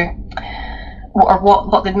how, or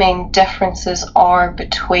what the main differences are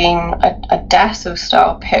between a deso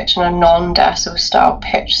style pitch and a non-deso style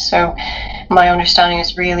pitch. So my understanding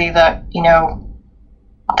is really that, you know,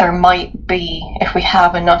 there might be, if we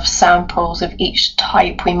have enough samples of each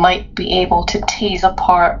type, we might be able to tease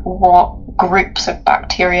apart what groups of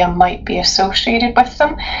bacteria might be associated with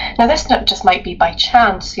them. Now, this not just might be by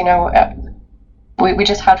chance, you know, we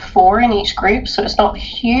just had 4 in each group, so it's not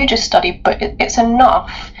huge a study, but it's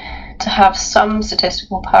enough to have some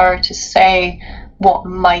statistical power to say what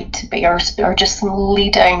might be, or just some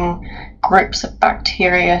leading groups of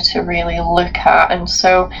bacteria to really look at. And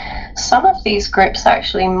so some of these groups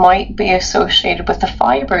actually might be associated with the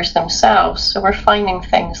fibers themselves. So we're finding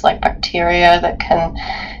things like bacteria that can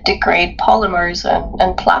degrade polymers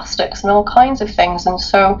and plastics and all kinds of things. And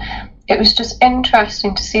so it was just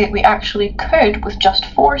interesting to see that we actually could, with just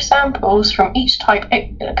 4 samples from each type,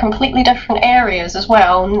 completely different areas as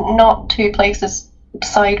well, not 2 places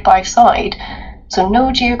side by side. So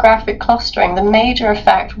no geographic clustering. The major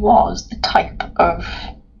effect was the type of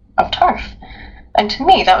turf. And to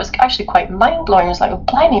me, that was actually quite mind-blowing. I was like, oh,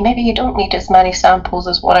 blimey, maybe you don't need as many samples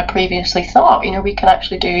as what I previously thought. You know, we can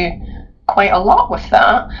actually do quite a lot with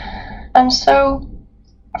that. And so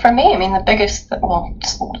for me, I mean, the biggest, well,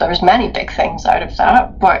 there was many big things out of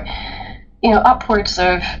that, but, you know, upwards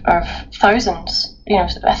of thousands, you know,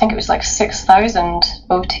 I think it was like 6,000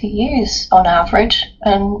 OTUs on average,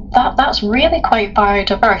 and that's really quite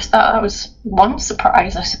biodiverse. That was one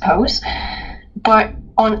surprise, I suppose. But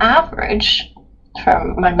on average,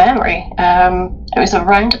 from my memory, it was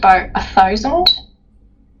around about 1,000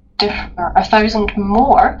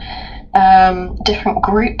 more different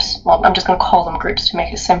groups. Well, I'm just going to call them groups to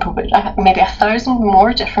make it simple, but maybe 1,000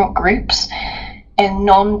 more different groups in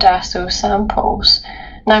non-deso samples.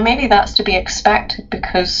 Now, maybe that's to be expected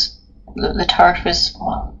because the turf is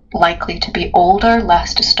likely to be older,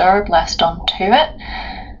 less disturbed, less done to it.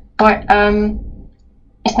 But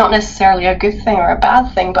it's not necessarily a good thing or a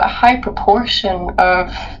bad thing, but a high proportion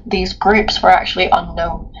of these groups were actually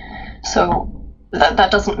unknown. So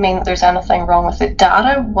that doesn't mean that there's anything wrong with the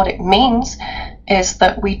data. What it means is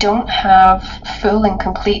that we don't have full and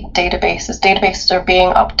complete databases. Databases are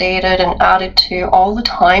being updated and added to all the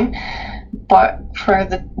time. But for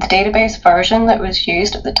the database version that was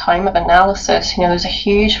used at the time of analysis, you know, there's a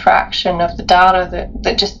huge fraction of the data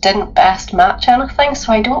that just didn't best match anything.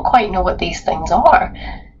 So I don't quite know what these things are.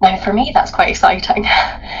 Now, for me, that's quite exciting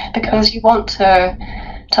because you want to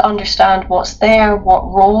understand what's there,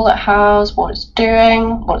 what role it has, what it's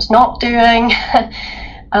doing, what it's not doing.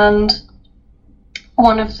 And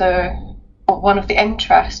one of the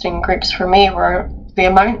interesting groups for me were the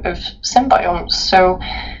amount of symbionts. So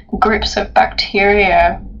groups of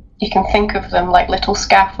bacteria, you can think of them like little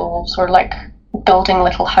scaffolds or like building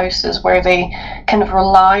little houses where they kind of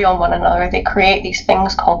rely on one another. They create these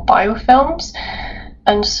things called biofilms.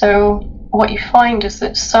 And so what you find is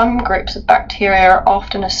that some groups of bacteria are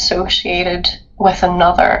often associated with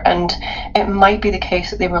another, and it might be the case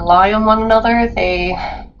that they rely on one another, they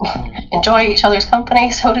enjoy each other's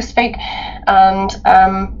company, so to speak, and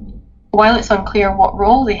while it's unclear what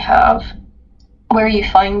role they have, where you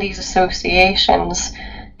find these associations,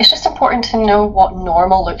 it's just important to know what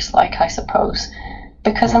normal looks like, I suppose,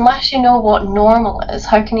 because unless you know what normal is,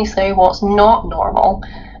 how can you say what's not normal?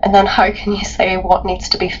 And then how can you say what needs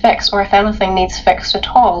to be fixed, or if anything needs fixed at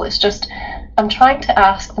all? It's just, I'm trying to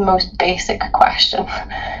ask the most basic question,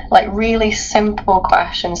 like really simple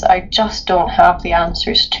questions that I just don't have the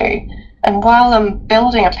answers to. And while I'm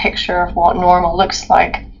building a picture of what normal looks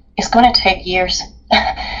like, it's going to take years.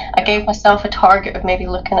 I gave myself a target of maybe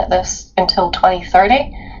looking at this until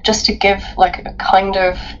 2030, just to give like a kind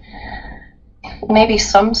of maybe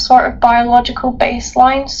some sort of biological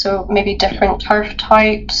baseline, so maybe different turf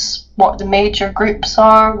types, what the major groups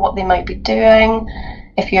are, what they might be doing.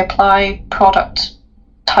 If you apply product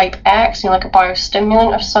type X, you know, like a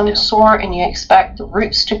biostimulant of some sort, and you expect the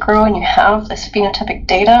roots to grow and you have this phenotypic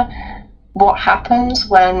data, what happens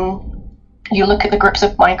when you look at the groups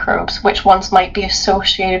of microbes, which ones might be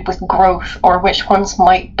associated with growth or which ones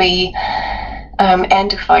might be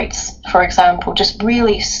endophytes, for example. Just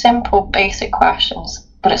really simple, basic questions,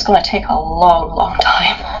 but it's going to take a long, long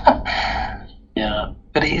time. Yeah,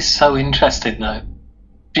 but it is so interesting though,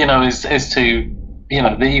 as to,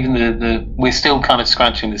 even the we're still kind of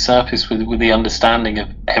scratching the surface with the understanding of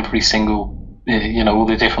every single, all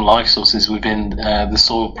the different life sources within the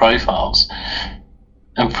soil profiles.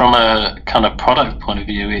 And from a kind of product point of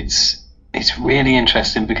view, it's really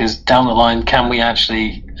interesting, because down the line, can we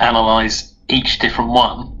actually analyze each different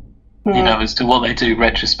one, as to what they do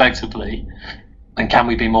retrospectively, and can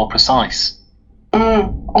we be more precise?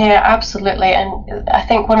 Yeah, absolutely. And I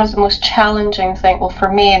think one of the most challenging things, well,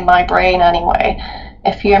 for me in my brain anyway,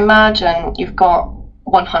 if you imagine you've got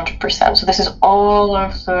 100%, so this is all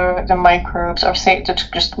of the microbes, or say,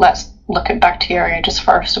 just let's look at bacteria just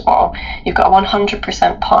first of all. You've got a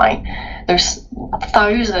 100% pie. There's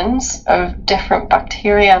thousands of different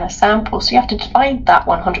bacteria in a sample, so you have to divide that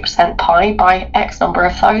 100% pie by X number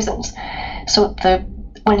of thousands. So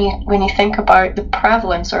when you think about the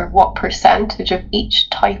prevalence, or what percentage of each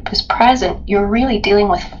type is present, you're really dealing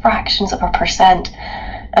with fractions of a percent.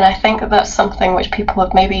 And I think that's something which people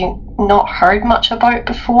have maybe not heard much about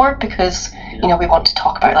before, because we want to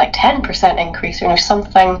talk about like 10% increase, or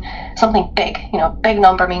something big. Big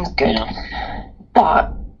number means good. Yeah.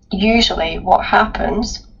 But usually what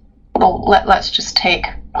happens, well, let's just take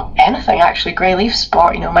anything actually, grey leaf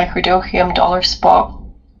spot, microdochium, dollar spot,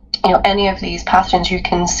 any of these pathogens, you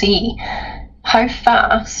can see how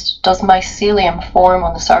fast does mycelium form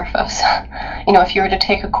on the surface. If you were to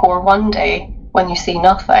take a core one day when you see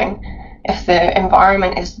nothing, if the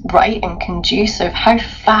environment is right and conducive, how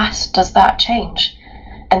fast does that change?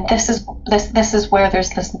 And this is where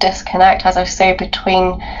there's this disconnect, as I say,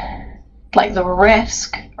 between like the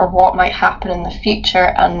risk or what might happen in the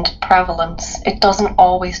future and prevalence. It doesn't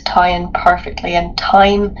always tie in perfectly, and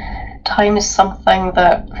time is something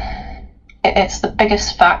that it's the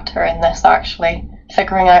biggest factor in this, actually,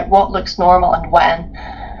 figuring out what looks normal and when.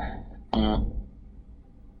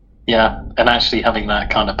 Yeah, and actually having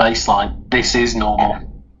that kind of baseline. This is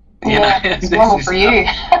normal. It's normal for you.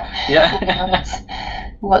 Yeah.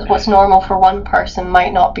 What's normal for one person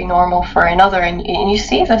might not be normal for another, and you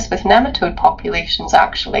see this with nematode populations,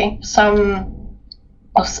 actually. Some,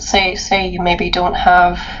 say you maybe don't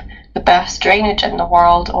have the best drainage in the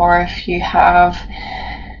world, or if you have,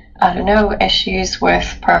 I don't know, issues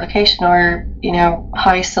with perlocation, or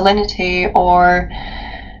high salinity, or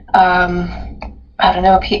I don't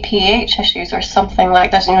know, pH issues or something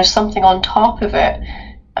like this, something on top of it,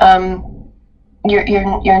 your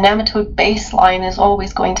nematode baseline is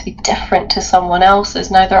always going to be different to someone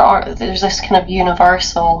else's. Now there's this kind of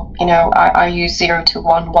universal, I use 0 to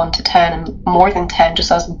 1, 1 to 10, and more than 10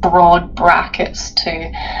 just as broad brackets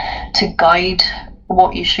to guide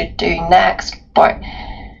what you should do next, but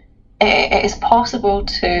it is possible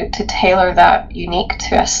to tailor that unique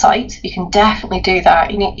to a site. You can definitely do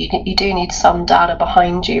that. You do need some data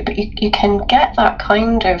behind you, but you can get that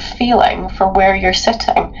kind of feeling for where you're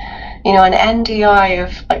sitting. An NDI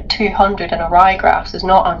of like 200 in a ryegrass is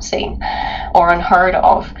not unseen or unheard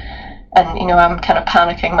of. And I'm kind of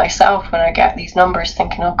panicking myself when I get these numbers,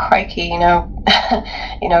 thinking, oh crikey,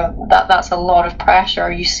 that's a lot of pressure.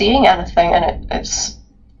 Are you seeing anything? And it's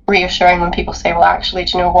reassuring when people say, well, actually,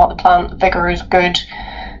 do you know what, the plant vigor is good,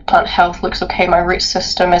 plant health looks okay, my root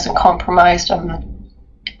system isn't compromised, I'm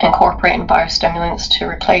incorporating biostimulants to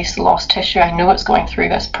replace the lost tissue, I know it's going through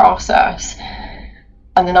this process,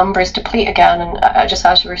 and the numbers deplete again. And just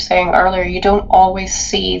as you were saying earlier, you don't always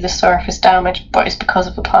see the surface damage, but it's because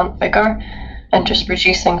of the plant vigor and just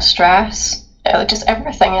reducing stress. Just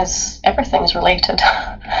everything is related.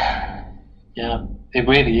 Yeah, it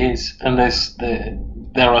really is. And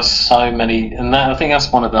there are so many, and I think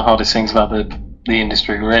that's one of the hardest things about the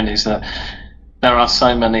industry we're in, is that there are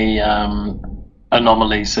so many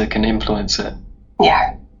anomalies that can influence it.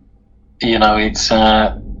 Yeah. It's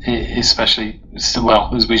especially,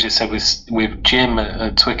 well, as we just said with Jim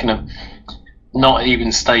at Twickenham, not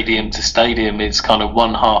even stadium to stadium, it's kind of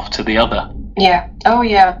one half to the other. Yeah. Oh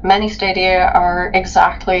yeah, many stadia are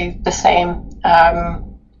exactly the same.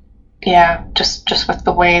 Just with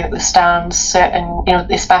the way that the stands sit,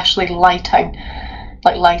 and especially lighting.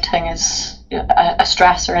 Like, lighting is a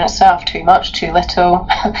stressor in itself. Too much, too little.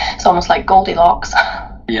 It's almost like Goldilocks.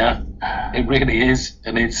 Yeah, it really is,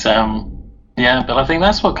 and it's but I think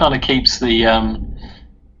that's what kind of keeps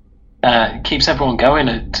keeps everyone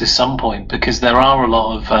going to some point, because there are a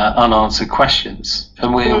lot of unanswered questions,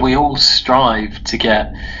 and we all strive to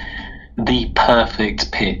get the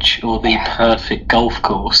perfect pitch or the perfect golf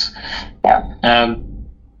course. Yeah.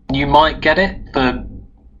 You might get it for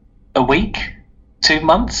a week, 2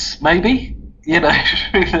 months, maybe,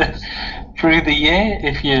 through the year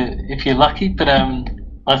if you're lucky. But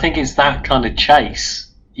I think it's that kind of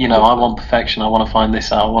chase, I want perfection, I want to find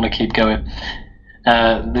this out, I want to keep going,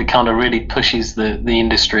 that kind of really pushes the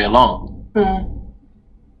industry along.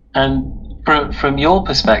 And from your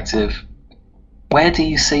perspective, where do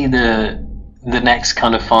you see the next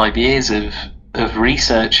kind of 5 years of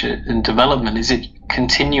research and development? Is it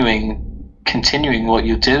continuing what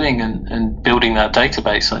you're doing and building that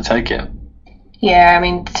database, I take it? Yeah, I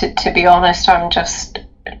mean, to be honest, I'm just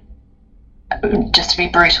to be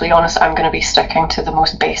brutally honest, I'm going to be sticking to the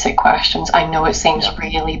most basic questions. I know it seems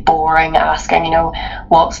really boring asking,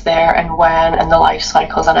 what's there and when and the life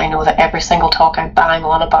cycles, and I know that every single talk I bang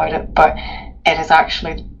on about it, but it is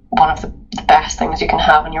actually one of the best things you can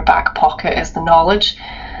have in your back pocket is the knowledge.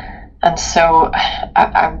 And so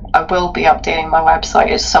I will be updating my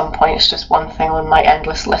website at some point. It's just one thing on my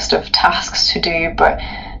endless list of tasks to do, but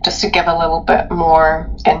just to give a little bit more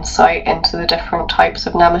insight into the different types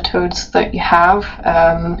of nematodes that you have,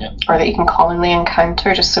 or that you can commonly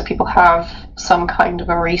encounter, just so people have some kind of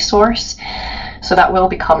a resource. So that will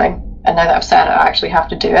be coming. And now that I've said it, I actually have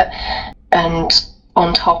to do it. And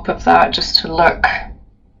on top of that, just to look,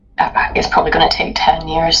 it's probably going to take 10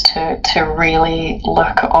 years to really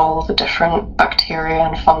look at all the different bacteria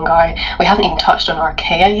and fungi. We haven't even touched on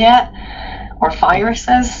archaea yet, or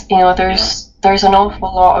viruses. There's an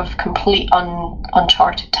awful lot of complete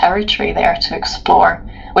uncharted territory there to explore,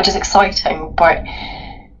 which is exciting, but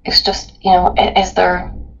it's just, is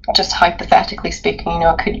there, just hypothetically speaking,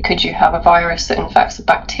 could you have a virus that infects a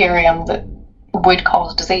bacterium that would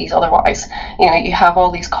cause disease otherwise? You have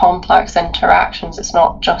all these complex interactions. It's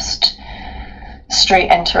not just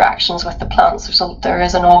straight interactions with the plants. There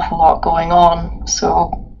is an awful lot going on.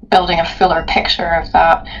 So building a fuller picture of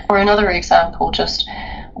that. Or another example, just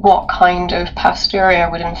what kind of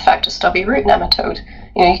Pasteurella would infect a stubby root nematode?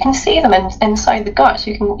 You can see them inside the gut.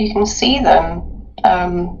 You can see them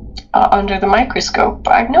under the microscope,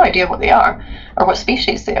 but I have no idea what they are or what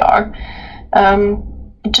species they are.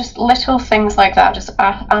 Just little things like that, just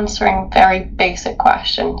answering very basic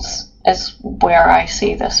questions is where I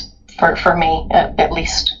see this for me, at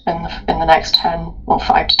least in the next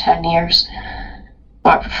 5 to 10 years.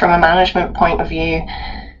 But from a management point of view,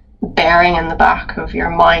 bearing in the back of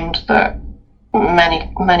your mind that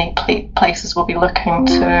many places will be looking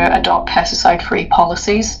to adopt pesticide-free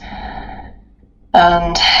policies,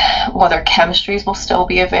 and whether chemistries will still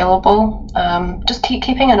be available, just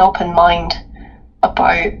keeping an open mind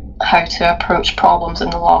about how to approach problems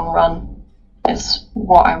in the long run is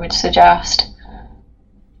what I would suggest.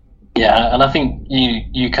 Yeah, and I think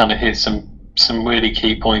you kind of hit some really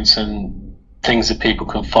key points and things that people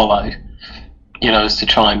can follow, is to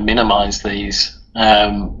try and minimise these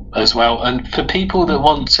as well. And for people that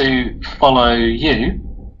want to follow you,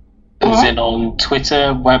 is it on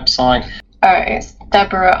Twitter, website? It's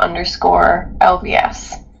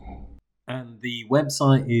Deborah_LVS. And the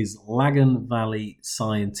website is Lagan Valley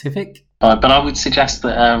Scientific. But I would suggest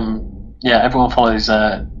that everyone follows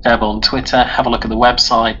Deb on Twitter. Have a look at the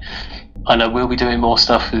website. I know we'll be doing more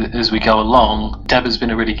stuff as we go along. Deb has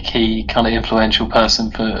been a really key kind of influential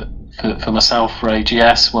person for myself for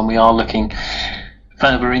AGS when we are looking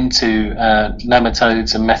further into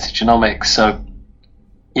nematodes and metagenomics. So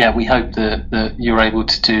we hope that you're able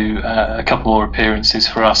to do a couple more appearances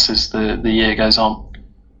for us as the year goes on.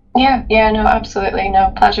 Yeah, no, absolutely.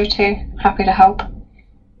 No, pleasure too. Happy to help.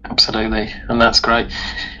 Absolutely, and that's great.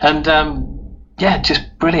 And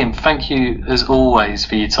just brilliant. Thank you as always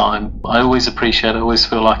for your time. I always appreciate it. I always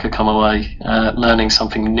feel like I come away learning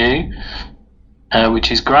something new,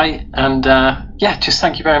 which is great. And just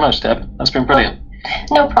thank you very much, Deb. That's been brilliant.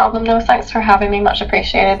 No problem. No, thanks for having me. Much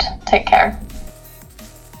appreciated. Take care.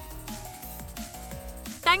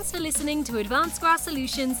 Thanks for listening to Advanced Grass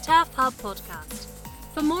Solutions Turf Hub podcast.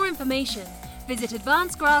 For more information, visit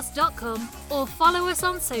advancedgrass.com or follow us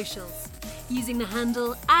on socials using the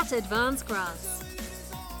handle @AdvancedGrass.